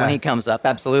talk about when he comes up.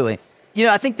 Absolutely.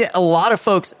 I think that a lot of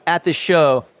folks at the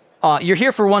show, you're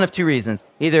here for one of 2 reasons.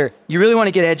 Either you really want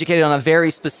to get educated on a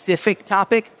very specific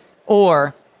topic,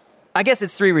 or I guess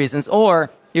it's 3 reasons, or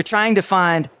you're trying to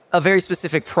find a very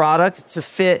specific product to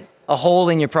fit a hole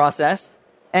in your process.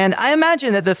 And I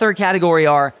imagine that the third category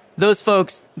are those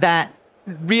folks that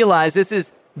realize this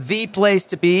is the place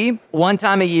to be one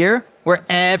time a year where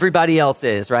everybody else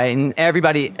is, right? And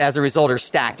everybody, as a result, are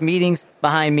stacked meetings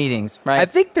behind meetings, right? I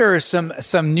think there are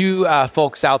some new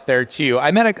folks out there too.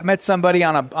 I met somebody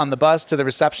on the bus to the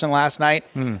reception last night,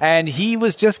 and he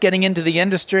was just getting into the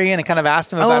industry, and I kind of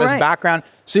asked him about his background.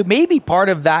 So maybe part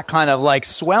of that kind of like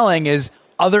swelling is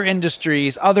other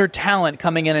industries, other talent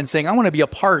coming in and saying, I want to be a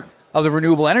part of the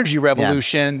renewable energy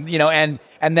revolution,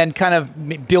 and then kind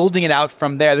of building it out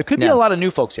from there. There could be a lot of new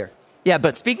folks here. Yeah,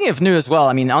 but speaking of new as well,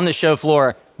 I mean, on the show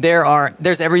floor,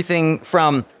 there's everything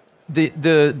from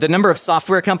the number of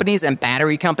software companies and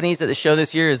battery companies at the show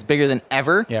this year is bigger than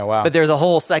ever. Yeah, wow. But there's a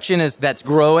whole section that's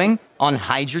growing on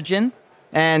hydrogen.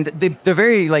 And the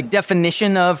very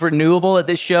definition of renewable at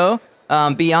this show,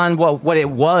 beyond what it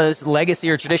was legacy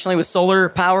or traditionally, was Solar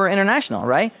Power International,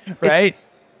 right? Right.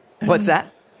 What's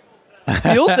that?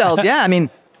 Fuel cells, yeah. I mean,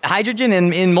 hydrogen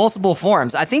in multiple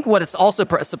forms. I think what it's also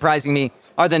surprising me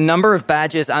are the number of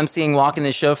badges I'm seeing walking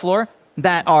the show floor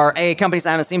that are A, companies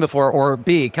I haven't seen before, or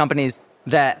B, companies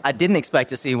that I didn't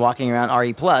expect to see walking around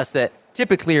RE Plus that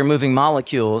typically are moving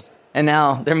molecules, and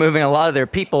now they're moving a lot of their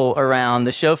people around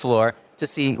the show floor to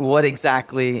see what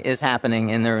exactly is happening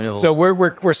in the renewables. So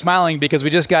we're smiling because we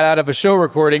just got out of a show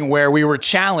recording where we were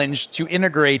challenged to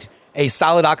integrate a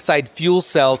solid oxide fuel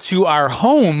cell to our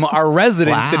home, our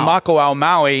residence in Makawao,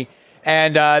 Maui.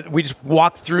 And we just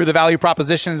walked through the value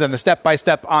propositions and the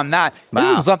step-by-step on that.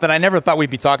 Wow. This is something I never thought we'd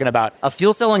be talking about. A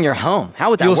fuel cell in your home. How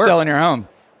would that work? Fuel cell in your home.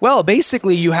 Well,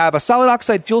 basically, you have a solid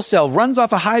oxide fuel cell, runs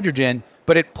off of hydrogen,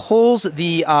 but it pulls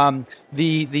the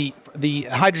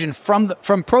hydrogen from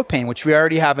propane, which we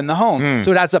already have in the home.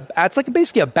 So that's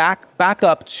basically a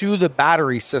backup to the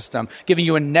battery system, giving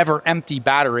you a never empty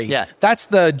battery. Yeah. That's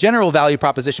the general value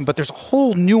proposition, but there's a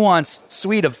whole nuanced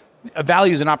suite of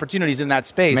values and opportunities in that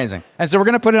space. Amazing. And so we're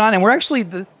going to put it on, and we're actually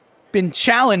been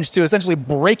challenged to essentially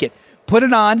break it. Put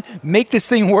it on, make this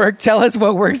thing work, tell us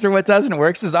what works or what doesn't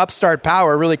work. This is Upstart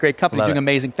Power, a really great company doing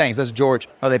amazing things. That's George.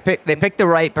 Oh, they picked the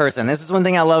right person. This is one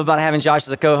thing I love about having Josh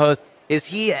as a co-host, is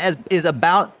he is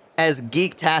about as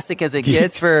geek-tastic as it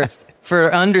gets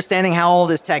for understanding how all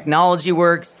this technology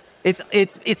works.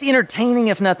 It's entertaining,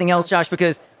 if nothing else, Josh,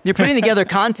 because you're putting together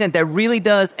content that really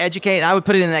does educate. I would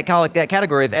put it in that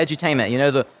category of edutainment.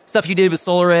 The stuff you did with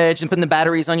Solar Edge and putting the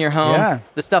batteries on your home,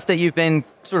 the stuff that you've been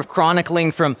sort of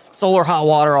chronicling from solar hot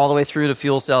water all the way through to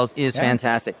fuel cells is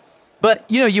fantastic. But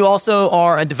you also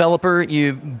are a developer.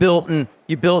 You built and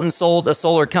sold a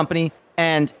solar company,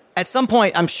 and at some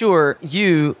point, I'm sure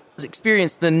you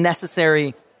experienced the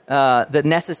necessary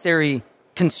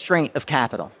constraint of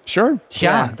capital. Sure.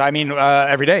 Yeah. I mean,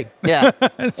 every day. Yeah.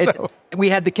 We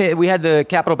had the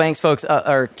capital banks folks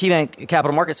or KeyBank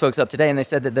Capital Markets folks up today, and they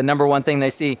said that the number one thing they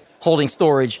see holding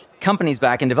storage companies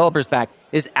back and developers back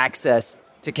is access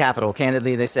to capital.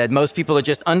 Candidly, they said most people are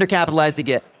just undercapitalized to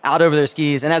get out over their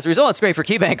skis, and as a result, it's great for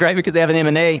KeyBank, right? Because they have an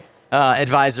M&A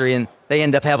advisory, and they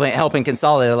end up helping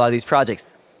consolidate a lot of these projects.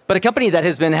 But a company that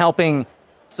has been helping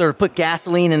sort of put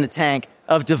gasoline in the tank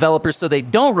of developers so they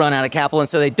don't run out of capital and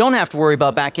so they don't have to worry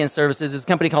about back-end services is a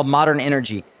company called Modern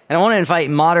Energy. And I want to invite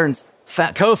Modern's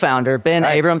co-founder, Ben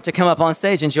Abram, to come up on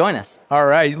stage and join us. All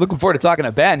right. Looking forward to talking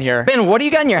to Ben here. Ben, what do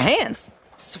you got in your hands?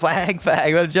 Swag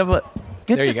bag. What a jump up.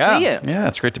 Good to see you. Yeah,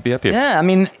 it's great to be up here. Yeah, I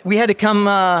mean, we had to come,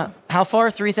 how far?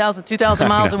 2,000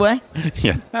 miles away?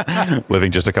 Yeah,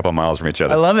 living just a couple miles from each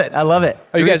other. I love it.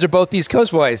 Oh, you guys are both East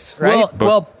Coast boys, right?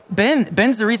 Well,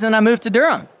 Ben's the reason I moved to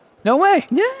Durham. No way.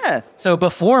 Yeah. So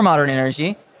before Modern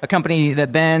Energy, a company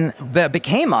that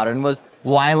became Modern was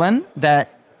Wyland,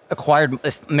 that acquired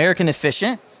American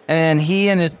Efficient, and he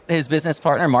and his business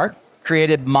partner Mark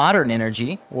created Modern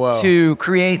Energy to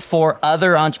create for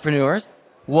other entrepreneurs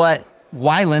what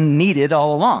Wyland needed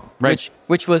all along,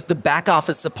 which was the back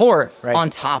office support on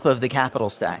top of the capital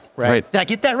stack. Right. Did I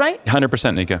get that right?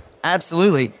 100%, Nico.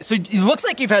 Absolutely. So it looks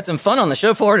like you've had some fun on the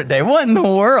show floor today. What in the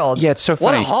world? Yeah, it's so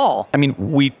funny. What a haul. I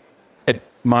mean, at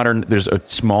Modern, there's a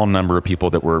small number of people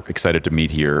that we're excited to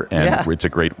meet here, and it's a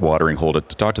great watering hole to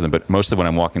talk to them. But mostly when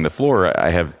I'm walking the floor, I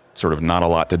have sort of not a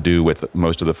lot to do with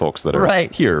most of the folks that are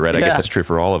here, right? I guess that's true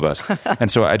for all of us. And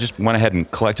so I just went ahead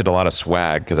and collected a lot of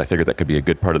swag because I figured that could be a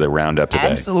good part of the roundup today.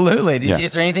 Absolutely.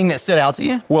 Is there anything that stood out to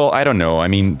you? Well, I don't know. I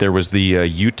mean, there was the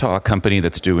Utah company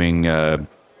that's doing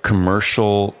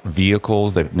commercial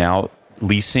vehicles. They're now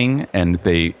leasing, and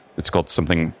it's called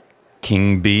something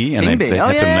King Bee, and they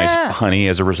had some nice honey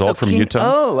as a result from Utah.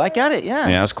 Oh, I got it. Yeah.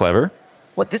 Yeah, it's clever.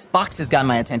 What, this box has got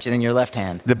my attention in your left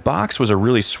hand. The box was a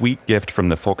really sweet gift from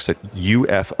the folks at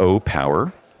UFO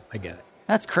Power. I get it.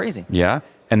 That's crazy. Yeah.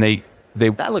 And they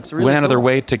that looks really went out of their cool.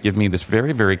 way to give me this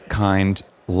very, very kind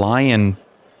lion,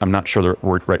 I'm not sure the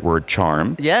right word,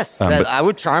 charm. Yes.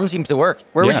 But charm seems to work.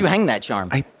 Where would you hang that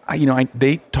charm?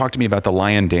 They talked to me about the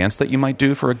lion dance that you might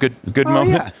do for a good moment.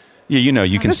 Yeah. Yeah,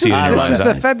 you can see it in your This is mind's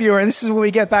the eye. February. This is what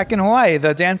we get back in Hawaii.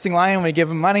 The dancing lion, we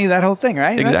give him money, that whole thing,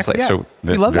 right? Exactly. So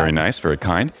we love very that. nice, very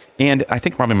kind. And I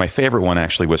think probably my favorite one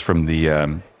actually was from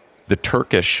the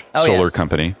Turkish solar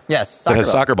company. Yes, that has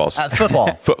soccer balls.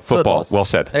 Football. Football. Footballs. Well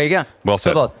said. There you go. Well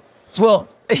said. Footballs. Well,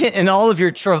 in all of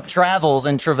your travels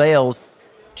and travails,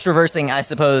 traversing, I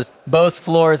suppose, both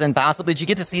floors and possibly, did you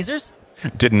get to Caesars?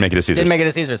 Didn't make it to Caesars. Didn't make it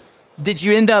to Caesars. Did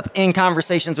you end up in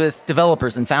conversations with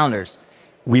developers and founders?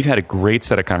 We've had a great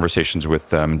set of conversations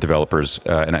with developers,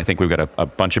 and I think we've got a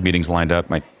bunch of meetings lined up.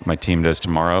 My team does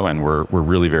tomorrow, and we're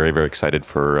really very, very excited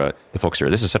for the folks here.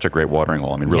 This is such a great watering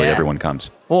hole. I mean, really, everyone comes.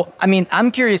 Well, I mean,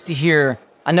 I'm curious to hear.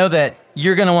 I know that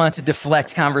you're going to want to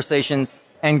deflect conversations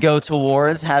and go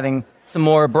towards having a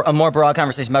more broad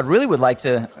conversation. But I really would like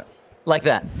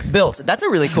that built. That's a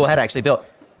really cool head, actually built.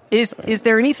 Is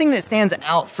there anything that stands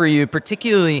out for you,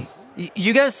 particularly?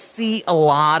 You guys see a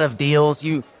lot of deals.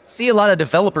 You see a lot of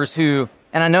developers who,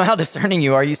 and I know how discerning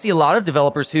you are, you see a lot of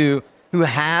developers who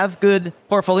have good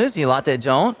portfolios, see a lot that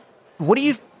don't. What do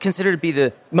you consider to be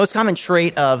the most common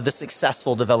trait of the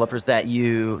successful developers that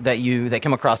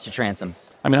come across your transom?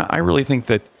 I mean, I really think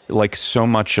that, like so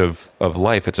much of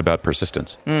life, it's about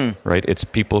persistence, right? It's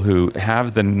people who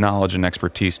have the knowledge and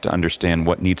expertise to understand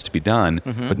what needs to be done,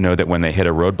 but know that when they hit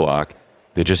a roadblock,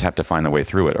 they just have to find their way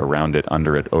through it, around it,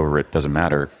 under it, over it, doesn't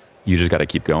matter. You just got to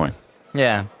keep going.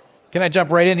 Yeah. Can I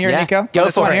jump right in here, Nico? Go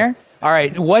this for one it. here. All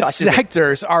right. What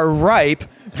sectors are ripe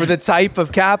for the type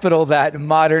of capital that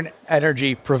Modern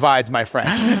Energy provides, my friend?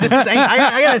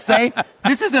 I gotta say,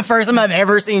 this is the first time I've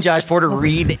ever seen Josh Porter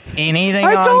read anything.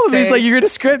 I told him, stage. he's like, you're going to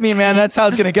script me, man. That's how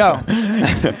it's going to go.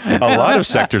 A lot of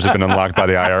sectors have been unlocked by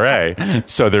the IRA,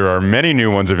 so there are many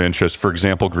new ones of interest. For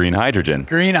example, green hydrogen.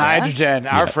 Green hydrogen,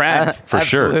 our friend. For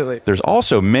Absolutely. sure. There's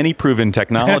also many proven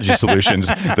technology solutions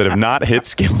that have not hit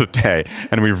scale today,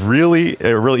 and we've really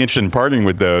interested in partnering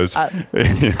with those. I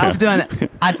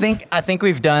think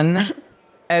we've done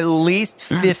at least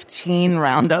 15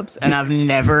 roundups, and I've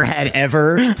never had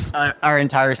our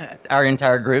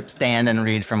entire group stand and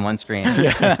read from one screen.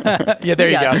 Yeah, there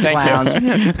you go. Thank Clowns.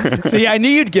 you. See, I knew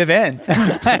you'd give in.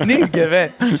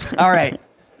 All right.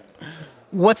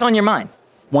 What's on your mind?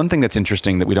 One thing that's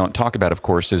interesting that we don't talk about, of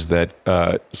course, is that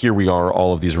here we are,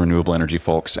 all of these renewable energy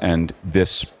folks, and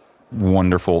this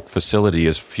wonderful facility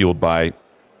is fueled by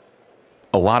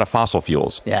a lot of fossil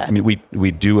fuels. Yeah. I mean,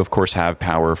 we do, of course, have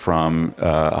power from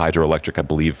hydroelectric, I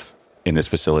believe, in this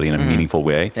facility in a meaningful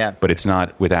way. Yeah. But it's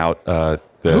not without the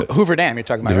Hoover Dam, you're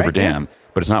talking about, the Hoover right? Dam.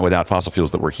 But it's not without fossil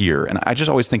fuels that we're here. And I just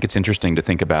always think it's interesting to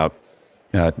think about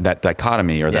that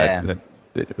dichotomy, or that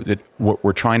what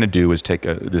we're trying to do is take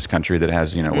this country that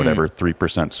has,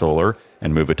 3% solar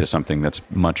and move it to something that's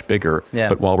much bigger. Yeah.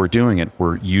 But while we're doing it,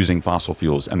 we're using fossil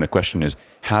fuels. And the question is,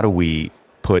 how do we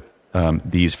put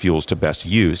these fuels to best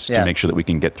use to make sure that we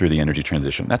can get through the energy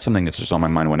transition? That's something that's just on my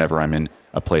mind whenever I'm in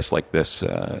a place like this.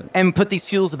 And put these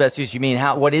fuels to best use, you mean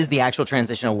what is the actual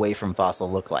transition away from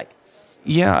fossil look like?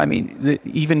 Yeah, I mean,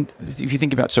 even if you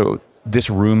think about, so this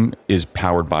room is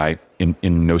powered by, in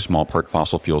no small part,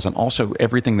 fossil fuels, and also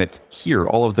everything that here,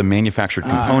 all of the manufactured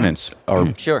components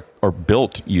are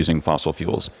built using fossil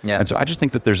fuels. Yeah. And so I just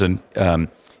think that there's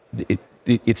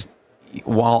it's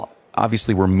while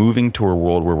obviously we're moving to a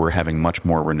world where we're having much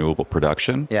more renewable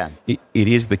production. Yeah. It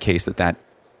is the case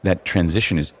that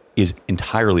transition is is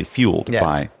entirely fueled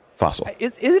by fossil.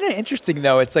 Isn't it interesting,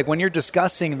 though? It's like when you're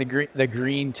discussing the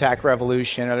green tech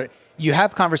revolution, you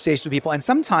have conversations with people, and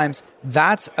sometimes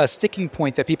that's a sticking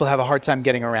point that people have a hard time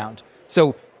getting around.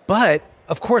 So, but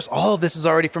of course, all of this is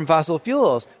already from fossil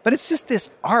fuels, but it's just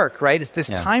this arc, right? It's this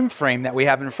time frame that we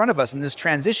have in front of us in this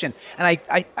transition. And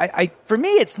I for me,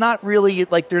 it's not really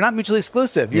like they're not mutually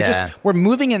exclusive. We're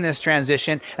moving in this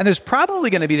transition, and there's probably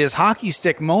going to be this hockey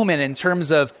stick moment in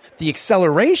terms of the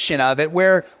acceleration of it,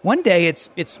 where one day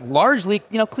it's largely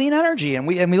clean energy, and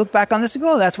we look back on this and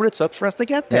go, oh, that's what it took for us to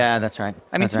get there. Yeah, that's right.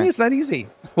 I mean, to me, it's that easy.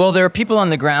 Well, there are people on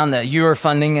the ground that you are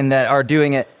funding and that are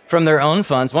doing it from their own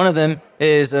funds. One of them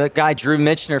is a guy, Drew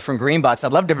Mitchner from Greenbox.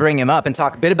 I'd love to bring him up and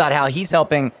talk a bit about how he's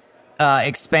helping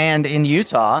expand in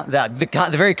Utah the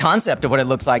very concept of what it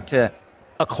looks like to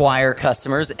acquire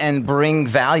customers and bring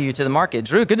value to the market.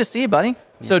 Drew, good to see you, buddy.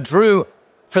 So, Drew,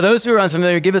 for those who are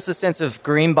unfamiliar, give us a sense of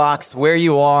Greenbox, where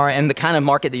you are, and the kind of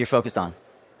market that you're focused on.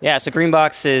 Yeah, so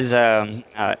Greenbox is an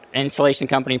installation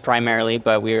company primarily,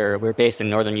 but we're based in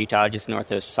northern Utah, just north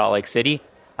of Salt Lake City,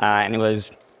 and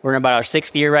we're in about our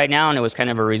 6th year right now, and it was kind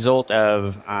of a result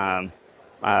of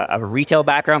a retail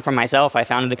background for myself. I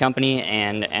founded the company,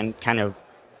 and kind of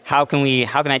how can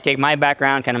I take my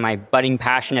background, kind of my budding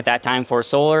passion at that time for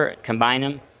solar, combine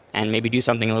them, and maybe do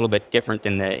something a little bit different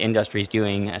than the industry is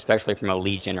doing, especially from a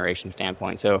lead generation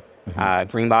standpoint. So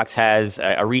Greenbox has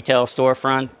a retail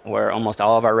storefront where almost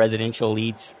all of our residential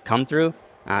leads come through.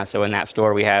 So in that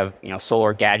store, we have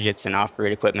solar gadgets and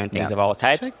off-grid equipment, things of all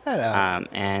types. Check that out.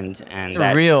 And it's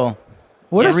a real...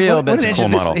 What a real business. Cool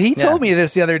model. He told me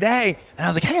this the other day, and I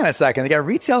was like, hang on a second. They got a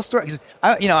retail store.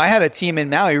 I had a team in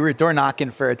Maui. We were door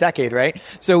knocking for a decade, right?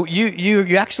 So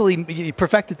you actually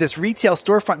perfected this retail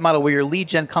storefront model where your lead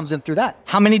gen comes in through that.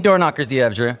 How many door knockers do you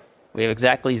have, Drew? we have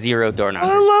exactly 0 door knockers.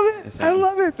 I love it. I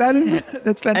love it.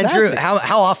 That's fantastic. And Drew,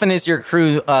 how often is your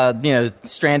crew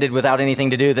stranded without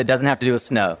anything to do that doesn't have to do with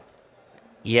snow?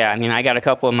 Yeah, I mean, I got a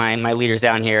couple of my leaders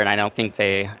down here, and I don't think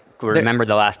they remember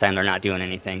the last time they're not doing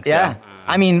anything. So, yeah.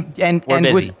 I mean, and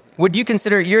would you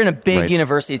consider, you're in a big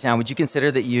university town, would you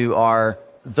consider that you are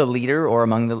the leader or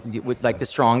among the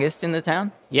strongest in the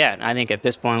town? Yeah, I think at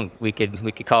this point we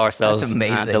could call ourselves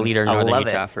the leader in Northern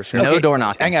Utah for sure. No door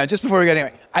knocking. Hang on, just before we go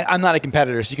anyway, I'm not a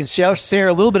competitor, so you can share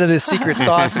a little bit of this secret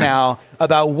sauce now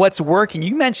about what's working.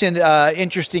 You mentioned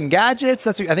interesting gadgets.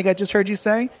 That's what I think I just heard you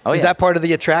say. Is that part of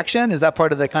the attraction? Is that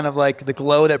part of the kind of like the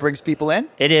glow that brings people in?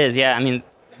 It is, yeah. I mean,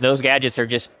 those gadgets are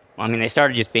just, they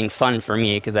started just being fun for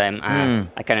me because I kind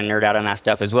of nerd out on that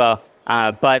stuff as well.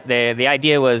 But the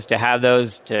idea was to have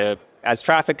those as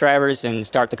traffic drivers and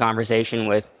start the conversation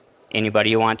with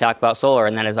anybody who want to talk about solar,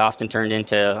 and that has often turned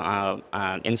into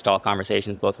install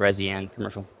conversations, both resi and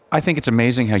commercial. I think it's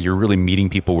amazing how you're really meeting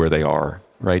people where they are,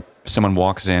 right? Someone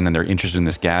walks in and they're interested in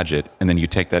this gadget, and then you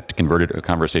take that to convert it to a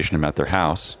conversation about their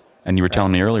house. And you were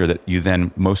telling me earlier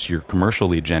that most of your commercial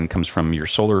lead gen comes from your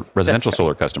residential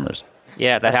solar customers.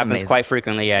 Yeah, that happens amazing. Quite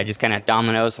frequently. Yeah, just kind of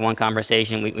dominoes one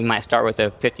conversation. We might start with a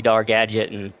 $50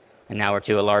 gadget, and now we're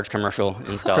to a large commercial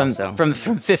install. From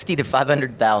 50 to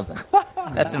 500,000.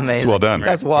 That's amazing. It's well done.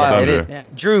 That's wild. Well done, it is. Yeah.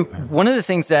 Drew, one of the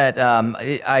things that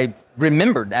I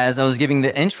remembered as I was giving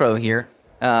the intro here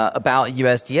about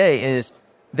USDA is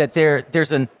that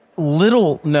there's a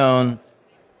little known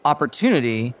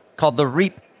opportunity called the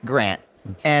REAP grant.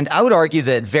 And I would argue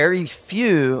that very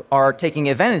few are taking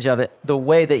advantage of it the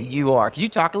way that you are. Could you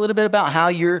talk a little bit about how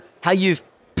you've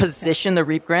positioned the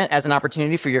REAP grant as an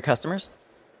opportunity for your customers?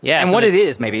 Yeah, and what it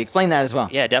is, maybe explain that as well.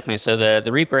 Yeah, definitely. So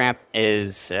the REAP grant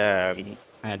is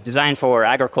designed for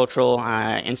agricultural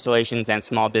installations and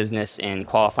small business in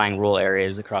qualifying rural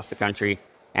areas across the country,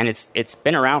 and it's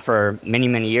been around for many,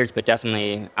 many years, but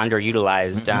definitely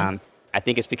underutilized. Mm-hmm. I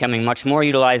think it's becoming much more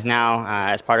utilized now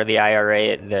as part of the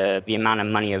IRA. The amount of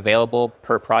money available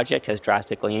per project has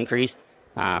drastically increased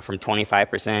from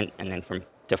 25% and then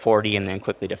to 40% and then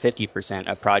quickly to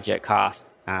 50% of project cost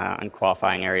in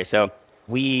qualifying areas. So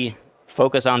we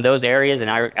focus on those areas in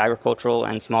agricultural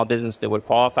and small business that would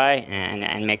qualify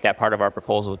and make that part of our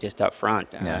proposal just up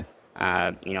front.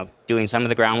 Doing some of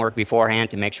the groundwork beforehand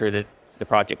to make sure that the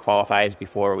project qualifies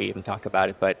before we even talk about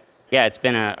it. But yeah, it's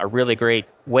been a really great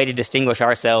way to distinguish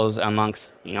ourselves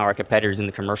amongst our competitors in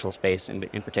the commercial space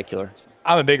in particular.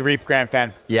 I'm a big REAP grant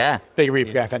fan. Yeah. Big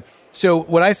REAP grant fan. So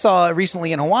what I saw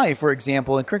recently in Hawaii, for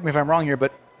example, and correct me if I'm wrong here,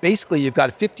 but basically you've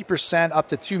got 50% up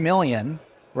to $2 million,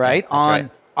 right, a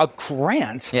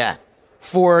grant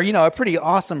for a pretty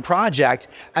awesome project.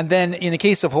 And then in the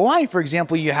case of Hawaii, for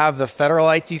example, you have the federal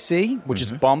ITC, which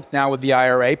is bumped now with the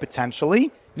IRA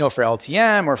potentially, for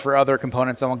LTM or for other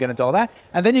components. I won't get into all that.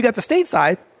 And then you got the state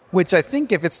side, which I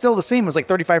think if it's still the same was like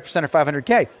 35% or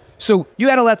 500K. So you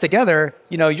add all that together,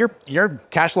 you're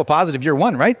cash flow positive year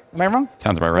one, right? Am I wrong?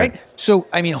 Sounds about right. So,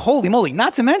 I mean, holy moly,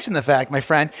 not to mention the fact, my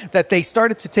friend, that they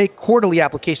started to take quarterly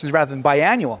applications rather than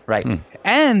biannual. Right.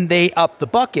 And they upped the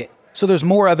bucket. So there's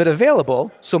more of it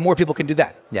available, so more people can do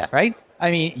that. Yeah. Right? I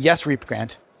mean, yes, REAP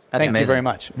grant. Thank amazing. you very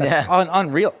much. That's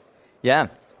unreal. Yeah.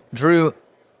 Drew,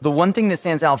 the one thing that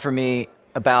stands out for me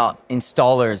about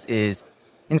installers is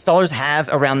installers have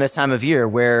around this time of year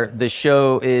where the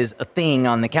show is a thing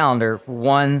on the calendar,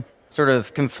 one sort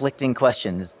of conflicting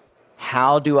question is,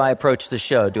 how do I approach the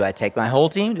show? Do I take my whole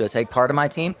team? Do I take part of my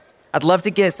team? I'd love to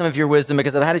get some of your wisdom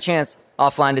because I've had a chance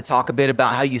offline to talk a bit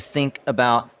about how you think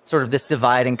about sort of this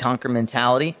divide and conquer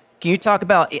mentality. Can you talk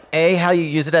about A, how you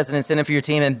use it as an incentive for your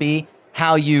team, and B,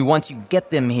 how you, once you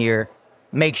get them here,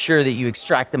 make sure that you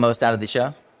extract the most out of the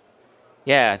show?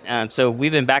 Yeah, so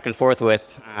we've been back and forth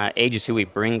with ages who we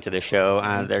bring to the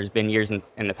show. There's been years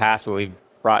in the past where we've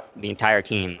brought the entire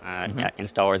team,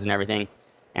 installers and everything.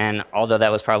 And although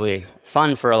that was probably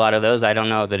fun for a lot of those, I don't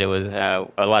know that it was a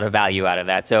lot of value out of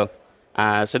that. So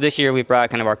this year we brought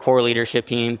kind of our core leadership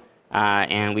team,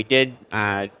 and we did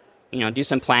do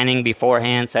some planning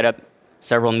beforehand, set up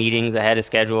several meetings ahead of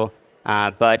schedule.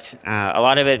 But a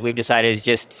lot of it we've decided is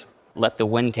just let the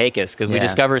wind take us because we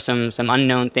discover some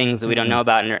unknown things that we don't know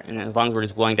about. And as long as we're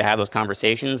just willing to have those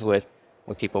conversations with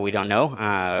people we don't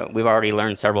know, we've already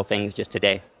learned several things just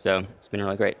today. So it's been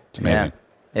really great. It's amazing.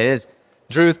 Yeah, it is.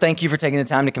 Drew, thank you for taking the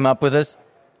time to come up with us.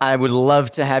 I would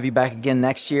love to have you back again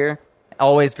next year.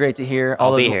 Always great to hear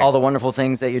all the wonderful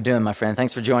things that you're doing, my friend.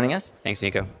 Thanks for joining us. Thanks,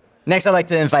 Nico. Next, I'd like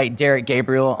to invite Derek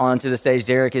Gabriel onto the stage.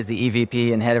 Derek is the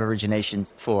EVP and Head of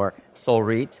Originations for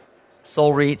SolREIT.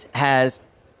 SolREIT has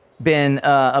been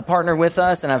a partner with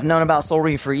us, and I've known about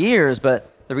SolREIT for years, but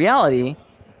the reality,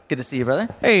 good to see you, brother.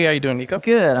 Hey, how you doing, Nico?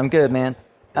 Good, I'm good, man.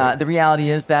 The reality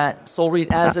is that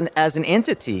SolREIT as an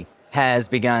entity has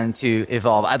begun to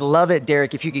evolve. I'd love it,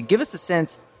 Derek, if you could give us a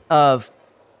sense of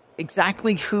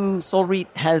exactly who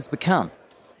SolREIT has become.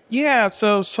 Yeah,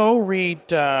 so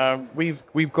SolREIT,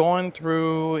 we've gone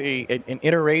through an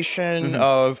iteration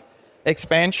of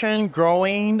expansion,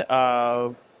 growing,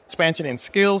 expansion in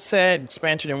skill set,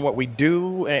 expansion in what we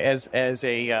do as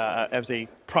a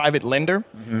private lender.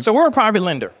 So we're a private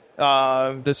lender.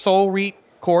 The SolREIT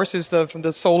course is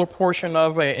the solar portion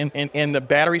of and the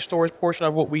battery storage portion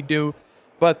of what we do.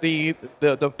 But the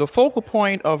focal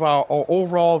point of our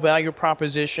overall value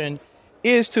proposition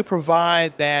is to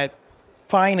provide that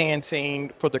financing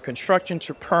for the construction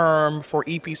to perm for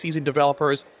EPCs and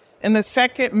developers in the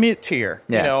second mid-tier.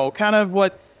 Kind of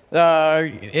what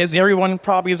as everyone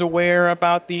probably is aware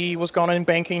about what's going on in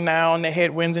banking now and the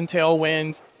headwinds and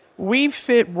tailwinds. We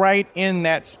fit right in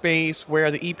that space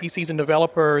where the EPCs and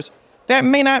developers that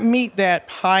may not meet that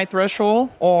high threshold,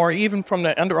 or even from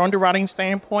the underwriting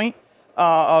standpoint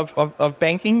of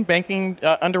banking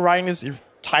underwriting is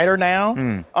tighter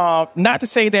now. Not to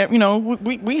say that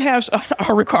we have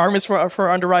our requirements for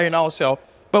underwriting also,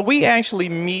 but we actually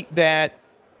meet that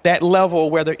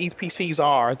level where the EPCs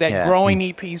are, that growing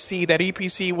EPC, that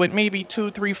EPC with maybe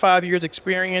 2, 3, 5 years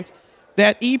experience,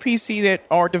 that EPC that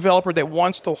or developer that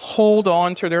wants to hold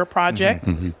on to their project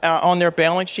on their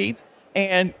balance sheets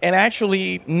and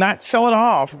actually not sell it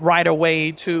off right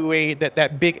away to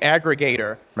that big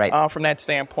aggregator from that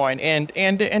standpoint,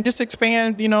 and just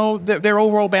expand their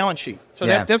overall balance sheet. So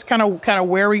that's kind of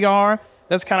where we are.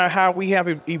 That's kind of how we have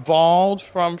evolved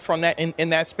from that in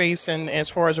that space, and as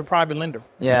far as a private lender.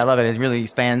 Yeah, I love it. It really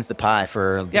expands the pie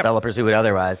for developers who would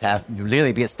otherwise have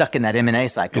really get stuck in that M&A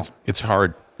cycle. It's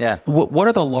hard. Yeah. What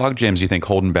are the log jams you think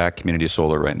holding back community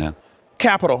solar right now?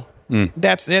 Capital.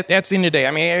 That's it. That's the end of the day.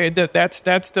 I mean, that's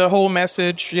the whole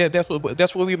message. Yeah, that's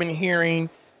what we've been hearing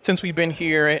since we've been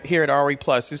here at RE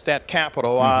Plus. Is that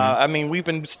capital? I mean, we've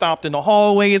been stopped in the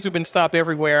hallways. We've been stopped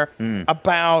everywhere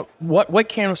about what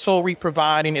can SolREIT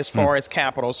providing as far as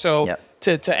capital. So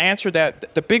to answer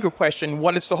that, the bigger question,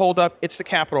 what is the holdup? It's the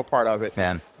capital part of it.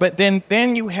 Yeah. But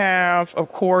then you have,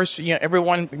 of course,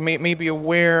 everyone may be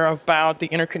aware about the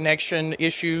interconnection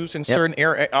issues in certain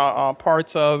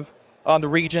parts of the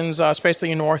regions,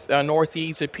 especially in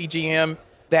northeast at PGM,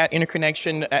 that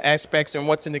interconnection aspects and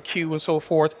what's in the queue and so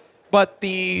forth. But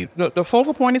the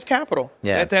focal point is capital.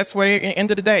 Yeah. That's where, at the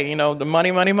end of the day, the money.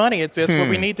 It's what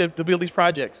we need to build these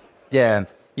projects. Yeah.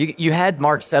 You had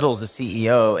Mark Settles, the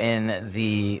CEO, in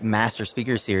the Master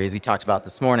Speaker Series we talked about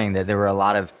this morning, that there were a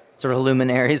lot of sort of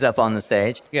luminaries up on the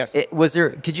stage. Yes.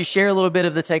 Could you share a little bit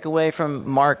of the takeaway from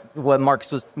Mark, what Mark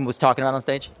was talking about on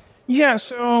stage? Yeah,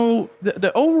 so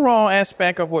the overall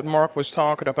aspect of what Mark was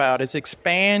talking about is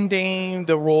expanding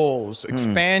the roles,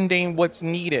 expanding what's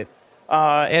needed.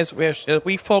 As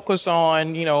we focus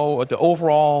on, the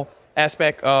overall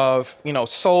aspect of,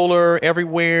 solar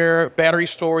everywhere, battery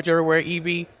storage everywhere,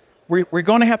 EV, we're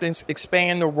going to have to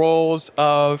expand the roles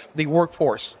of the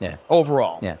workforce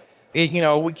overall. Yeah.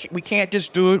 We can't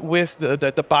just do it with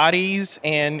the bodies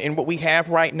and what we have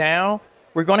right now.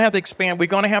 We're going to have to expand. We're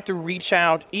going to have to reach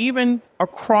out even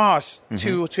across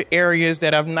to areas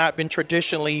that have not been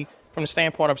traditionally from the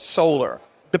standpoint of solar.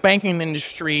 The banking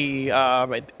industry,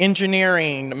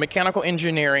 engineering, mechanical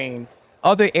engineering,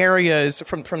 other areas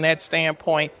from that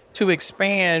standpoint to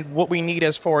expand what we need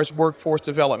as far as workforce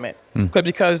development.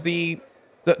 Because the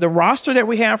roster that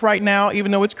we have right now,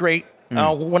 even though it's great,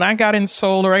 when I got in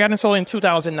solar in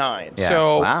 2009. Yeah.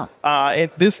 So wow.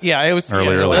 It was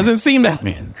Early. It doesn't seem that,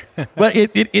 but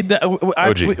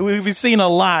OG. we've seen a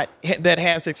lot that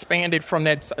has expanded from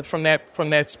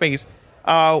that space.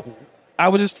 I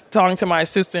was just talking to my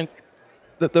assistant.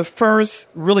 The first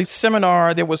really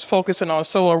seminar that was focusing on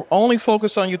solar only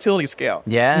focused on utility scale.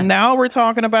 Yeah. Now we're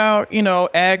talking about,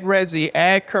 ag resi,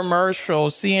 ag commercial,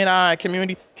 CNI,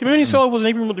 community. Community solar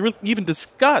wasn't even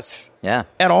discussed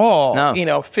at all,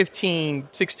 No. 15,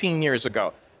 16 years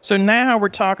ago. So now we're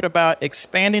talking about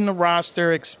expanding the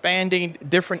roster, expanding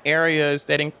different areas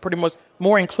that pretty much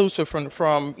more inclusive from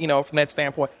that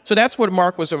standpoint. So that's what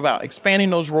Mark was about,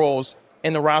 expanding those roles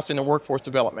in the roster and the workforce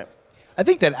development. I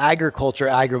think that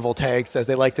agrivoltaics, as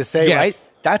they like to say, Yes. right?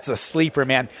 That's a sleeper,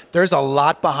 man. There's a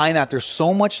lot behind that. There's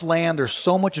so much land. There's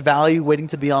so much value waiting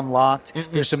to be unlocked.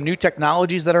 There's some new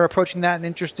technologies that are approaching that in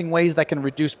interesting ways that can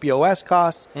reduce BOS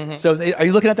costs. So are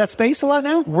you looking at that space a lot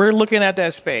now? We're looking at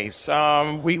that space.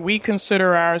 We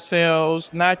consider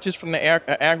ourselves not just from the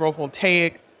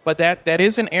agrivoltaic, but that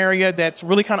is an area that's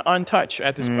really kind of untouched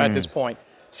at this point.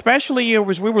 Especially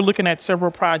we were looking at several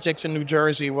projects in New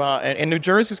Jersey, and New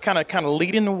Jersey's kind of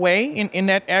leading the way in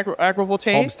that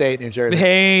agrivoltaic. Home state, New Jersey.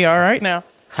 Hey, all right now.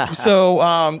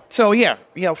 So yeah,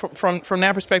 from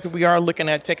that perspective, we are looking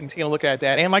at taking a look at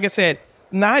that, and like I said,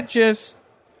 not just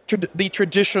the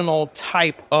traditional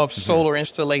type of solar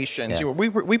installations. Yeah.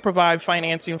 We provide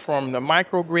financing from the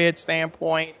microgrid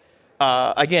standpoint.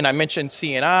 Again, I mentioned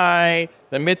CNI,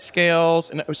 the mid scales,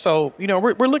 and so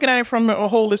we're looking at it from a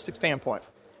holistic standpoint.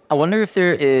 I wonder if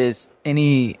there is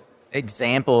any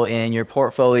example in your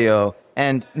portfolio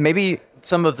and maybe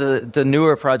some of the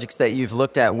newer projects that you've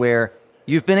looked at where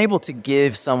you've been able to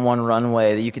give someone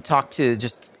runway that you could talk to.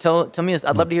 Just tell me,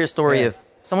 I'd love to hear a story of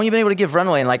someone you've been able to give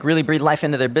runway and like really breathe life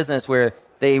into their business where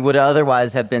they would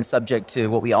otherwise have been subject to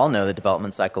what we all know the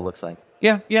development cycle looks like.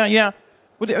 Yeah.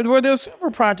 Well, there's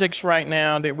several projects right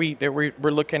now that we're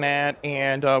looking at,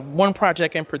 and one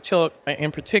project in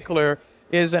particular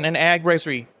is an ag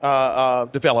resi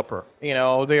developer.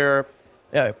 They're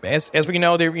as we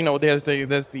know, there's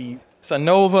the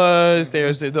Sunnovas,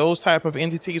 there's those type of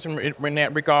entities in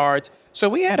that regard. So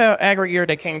we had an aggregator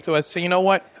that came to us. So you know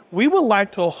what? We would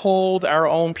like to hold our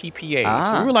own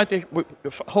PPAs. We would like to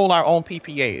hold our own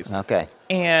PPAs. Okay.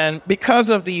 And because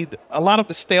of a lot of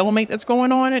the stalemate that's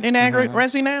going on in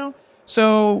agri-resi now,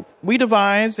 so we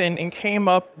devised and came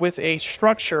up with a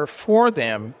structure for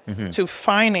them to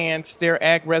finance their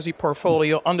ag-resi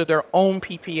portfolio under their own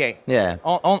PPA. Yeah.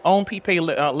 Own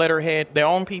PPA letterhead, their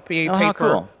own PPA paper.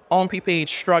 Cool. Own PPA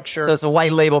structure. So it's a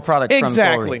white label product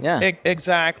exactly. from Solar. Yeah.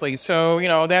 Exactly.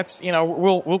 So, that's,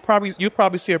 you'll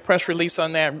probably see a press release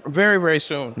on that very, very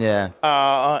soon. Yeah.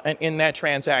 In that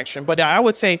transaction. But I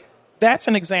would say that's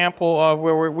an example of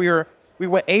where we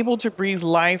were able to breathe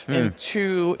life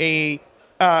into a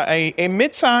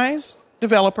mid-sized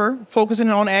developer focusing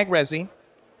on ag resi,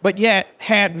 but yet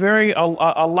had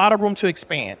a lot of room to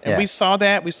expand. And we saw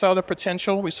that. We saw the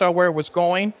potential. We saw where it was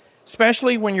going.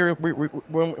 Especially when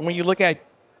you look at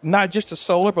not just the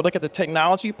solar, but look at the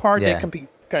technology part that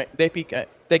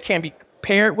can be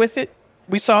paired with it.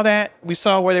 We saw that. We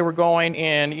saw where they were going,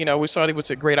 and we saw it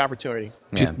was a great opportunity.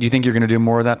 Do you think you're going to do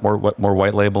more of that, more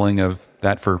white labeling of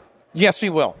that for? Yes, we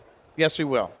will.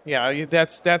 Yeah,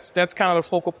 that's kind of the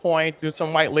focal point. Do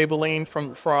some white labeling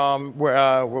from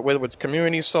whether it's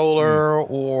community solar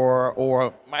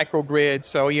or microgrid.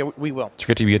 So yeah, we will. It's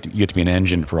great to get to be an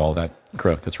engine for all that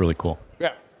growth. That's really cool.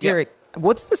 Yeah, Derek,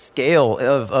 what's the scale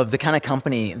of the kind of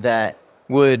company that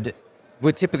would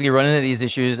typically run into these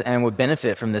issues and would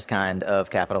benefit from this kind of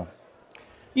capital?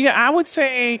 Yeah, I would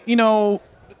say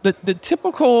the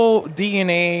typical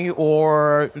DNA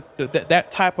or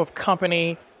that type of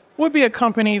company would be a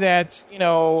company that's,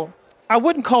 I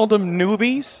wouldn't call them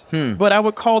newbies, but I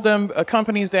would call them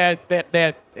companies that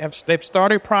they've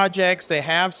started projects. They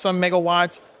have some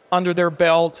megawatts under their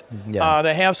belt.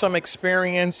 They have some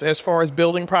experience as far as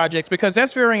building projects, because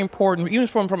that's very important, even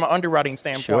from an underwriting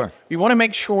standpoint. Sure. We want to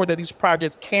make sure that these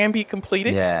projects can be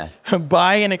completed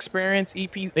by an experienced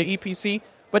EPC.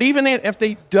 But even if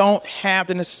they don't have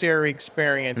the necessary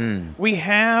experience, we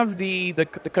have the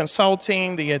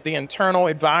consulting, the internal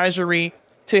advisory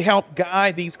to help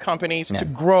guide these companies to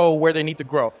grow where they need to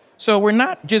grow. So we're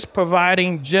not just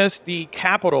providing just the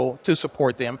capital to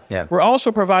support them. We're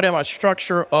also providing a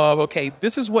structure of, okay,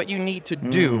 this is what you need to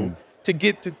do to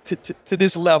get to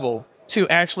this level to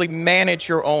actually manage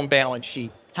your own balance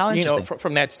sheet. How interesting.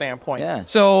 From that standpoint. Yeah.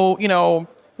 So,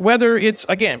 whether it's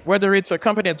a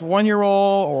company that's 1 year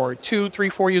old or 2, 3,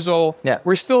 4 years old,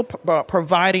 we're still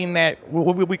providing that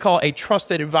what we call a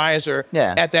trusted advisor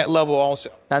at that level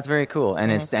also. That's very cool,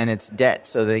 and it's debt,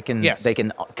 so they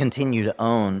can continue to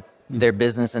own their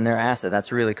business and their asset.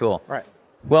 That's really cool. Right.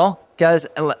 Well, guys,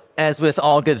 as with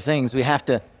all good things, we have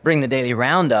to bring the daily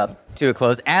roundup to a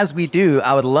close. As we do,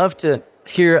 I would love to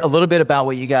hear a little bit about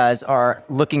what you guys are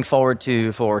looking forward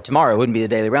to for tomorrow. It wouldn't be the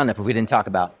daily roundup if we didn't talk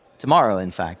about tomorrow,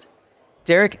 in fact.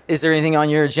 Derek, is there anything on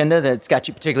your agenda that's got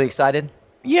you particularly excited?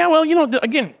 Yeah, well,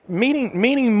 again,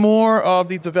 meeting more of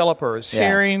these developers,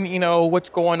 hearing, what's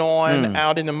going on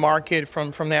out in the market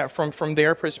from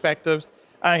their perspectives.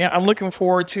 I'm looking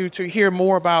forward to hear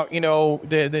more about,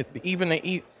 the EV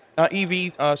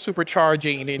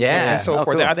supercharging and so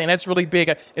forth. Cool. I think that's really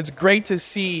big. It's great to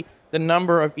see the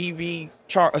number of EV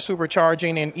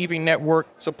supercharging and EV network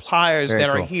suppliers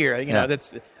are here.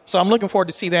 So I'm looking forward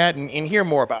to see that and hear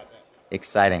more about that.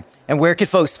 Exciting. And where could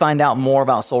folks find out more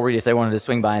about SoulRead if they wanted to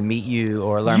swing by and meet you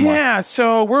or learn more? Yeah,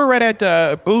 so we're right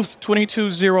at booth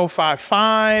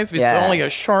 22055. It's only a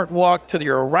short walk to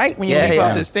your right when you leave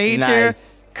off the stage here.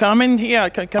 Come in here.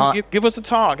 Come give us a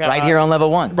talk. Right here on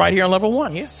level 1. Right here on level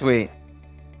 1, yeah. Sweet.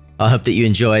 I hope that you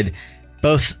enjoyed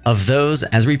both of those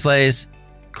as replays.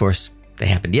 Of course, they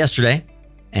happened yesterday.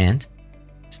 And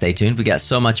stay tuned. We got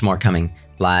so much more coming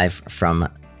live from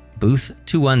booth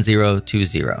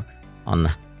 21020 on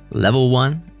the level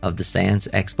 1 of the Sands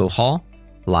Expo Hall,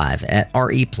 live at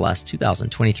RE Plus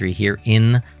 2023 here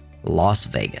in Las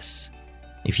Vegas.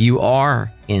 If you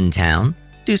are in town,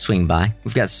 do swing by.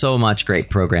 We've got so much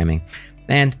great programming.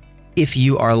 And if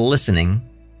you are listening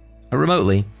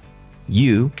remotely,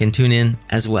 you can tune in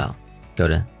as well. Go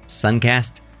to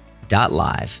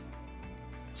suncast.live.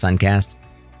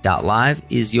 Suncast.live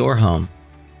is your home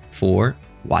for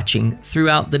watching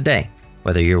throughout the day,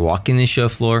 whether you're walking the show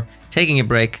floor, taking a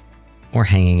break, or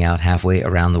hanging out halfway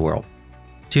around the world.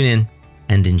 Tune in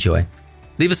and enjoy.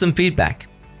 Leave us some feedback.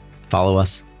 Follow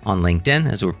us on LinkedIn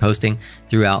as we're posting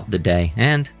throughout the day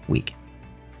and week.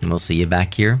 And we'll see you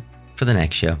back here for the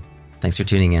next show. Thanks for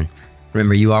tuning in.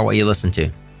 Remember, you are what you listen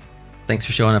to. Thanks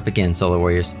for showing up again, Solar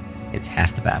Warriors. It's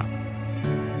half the battle.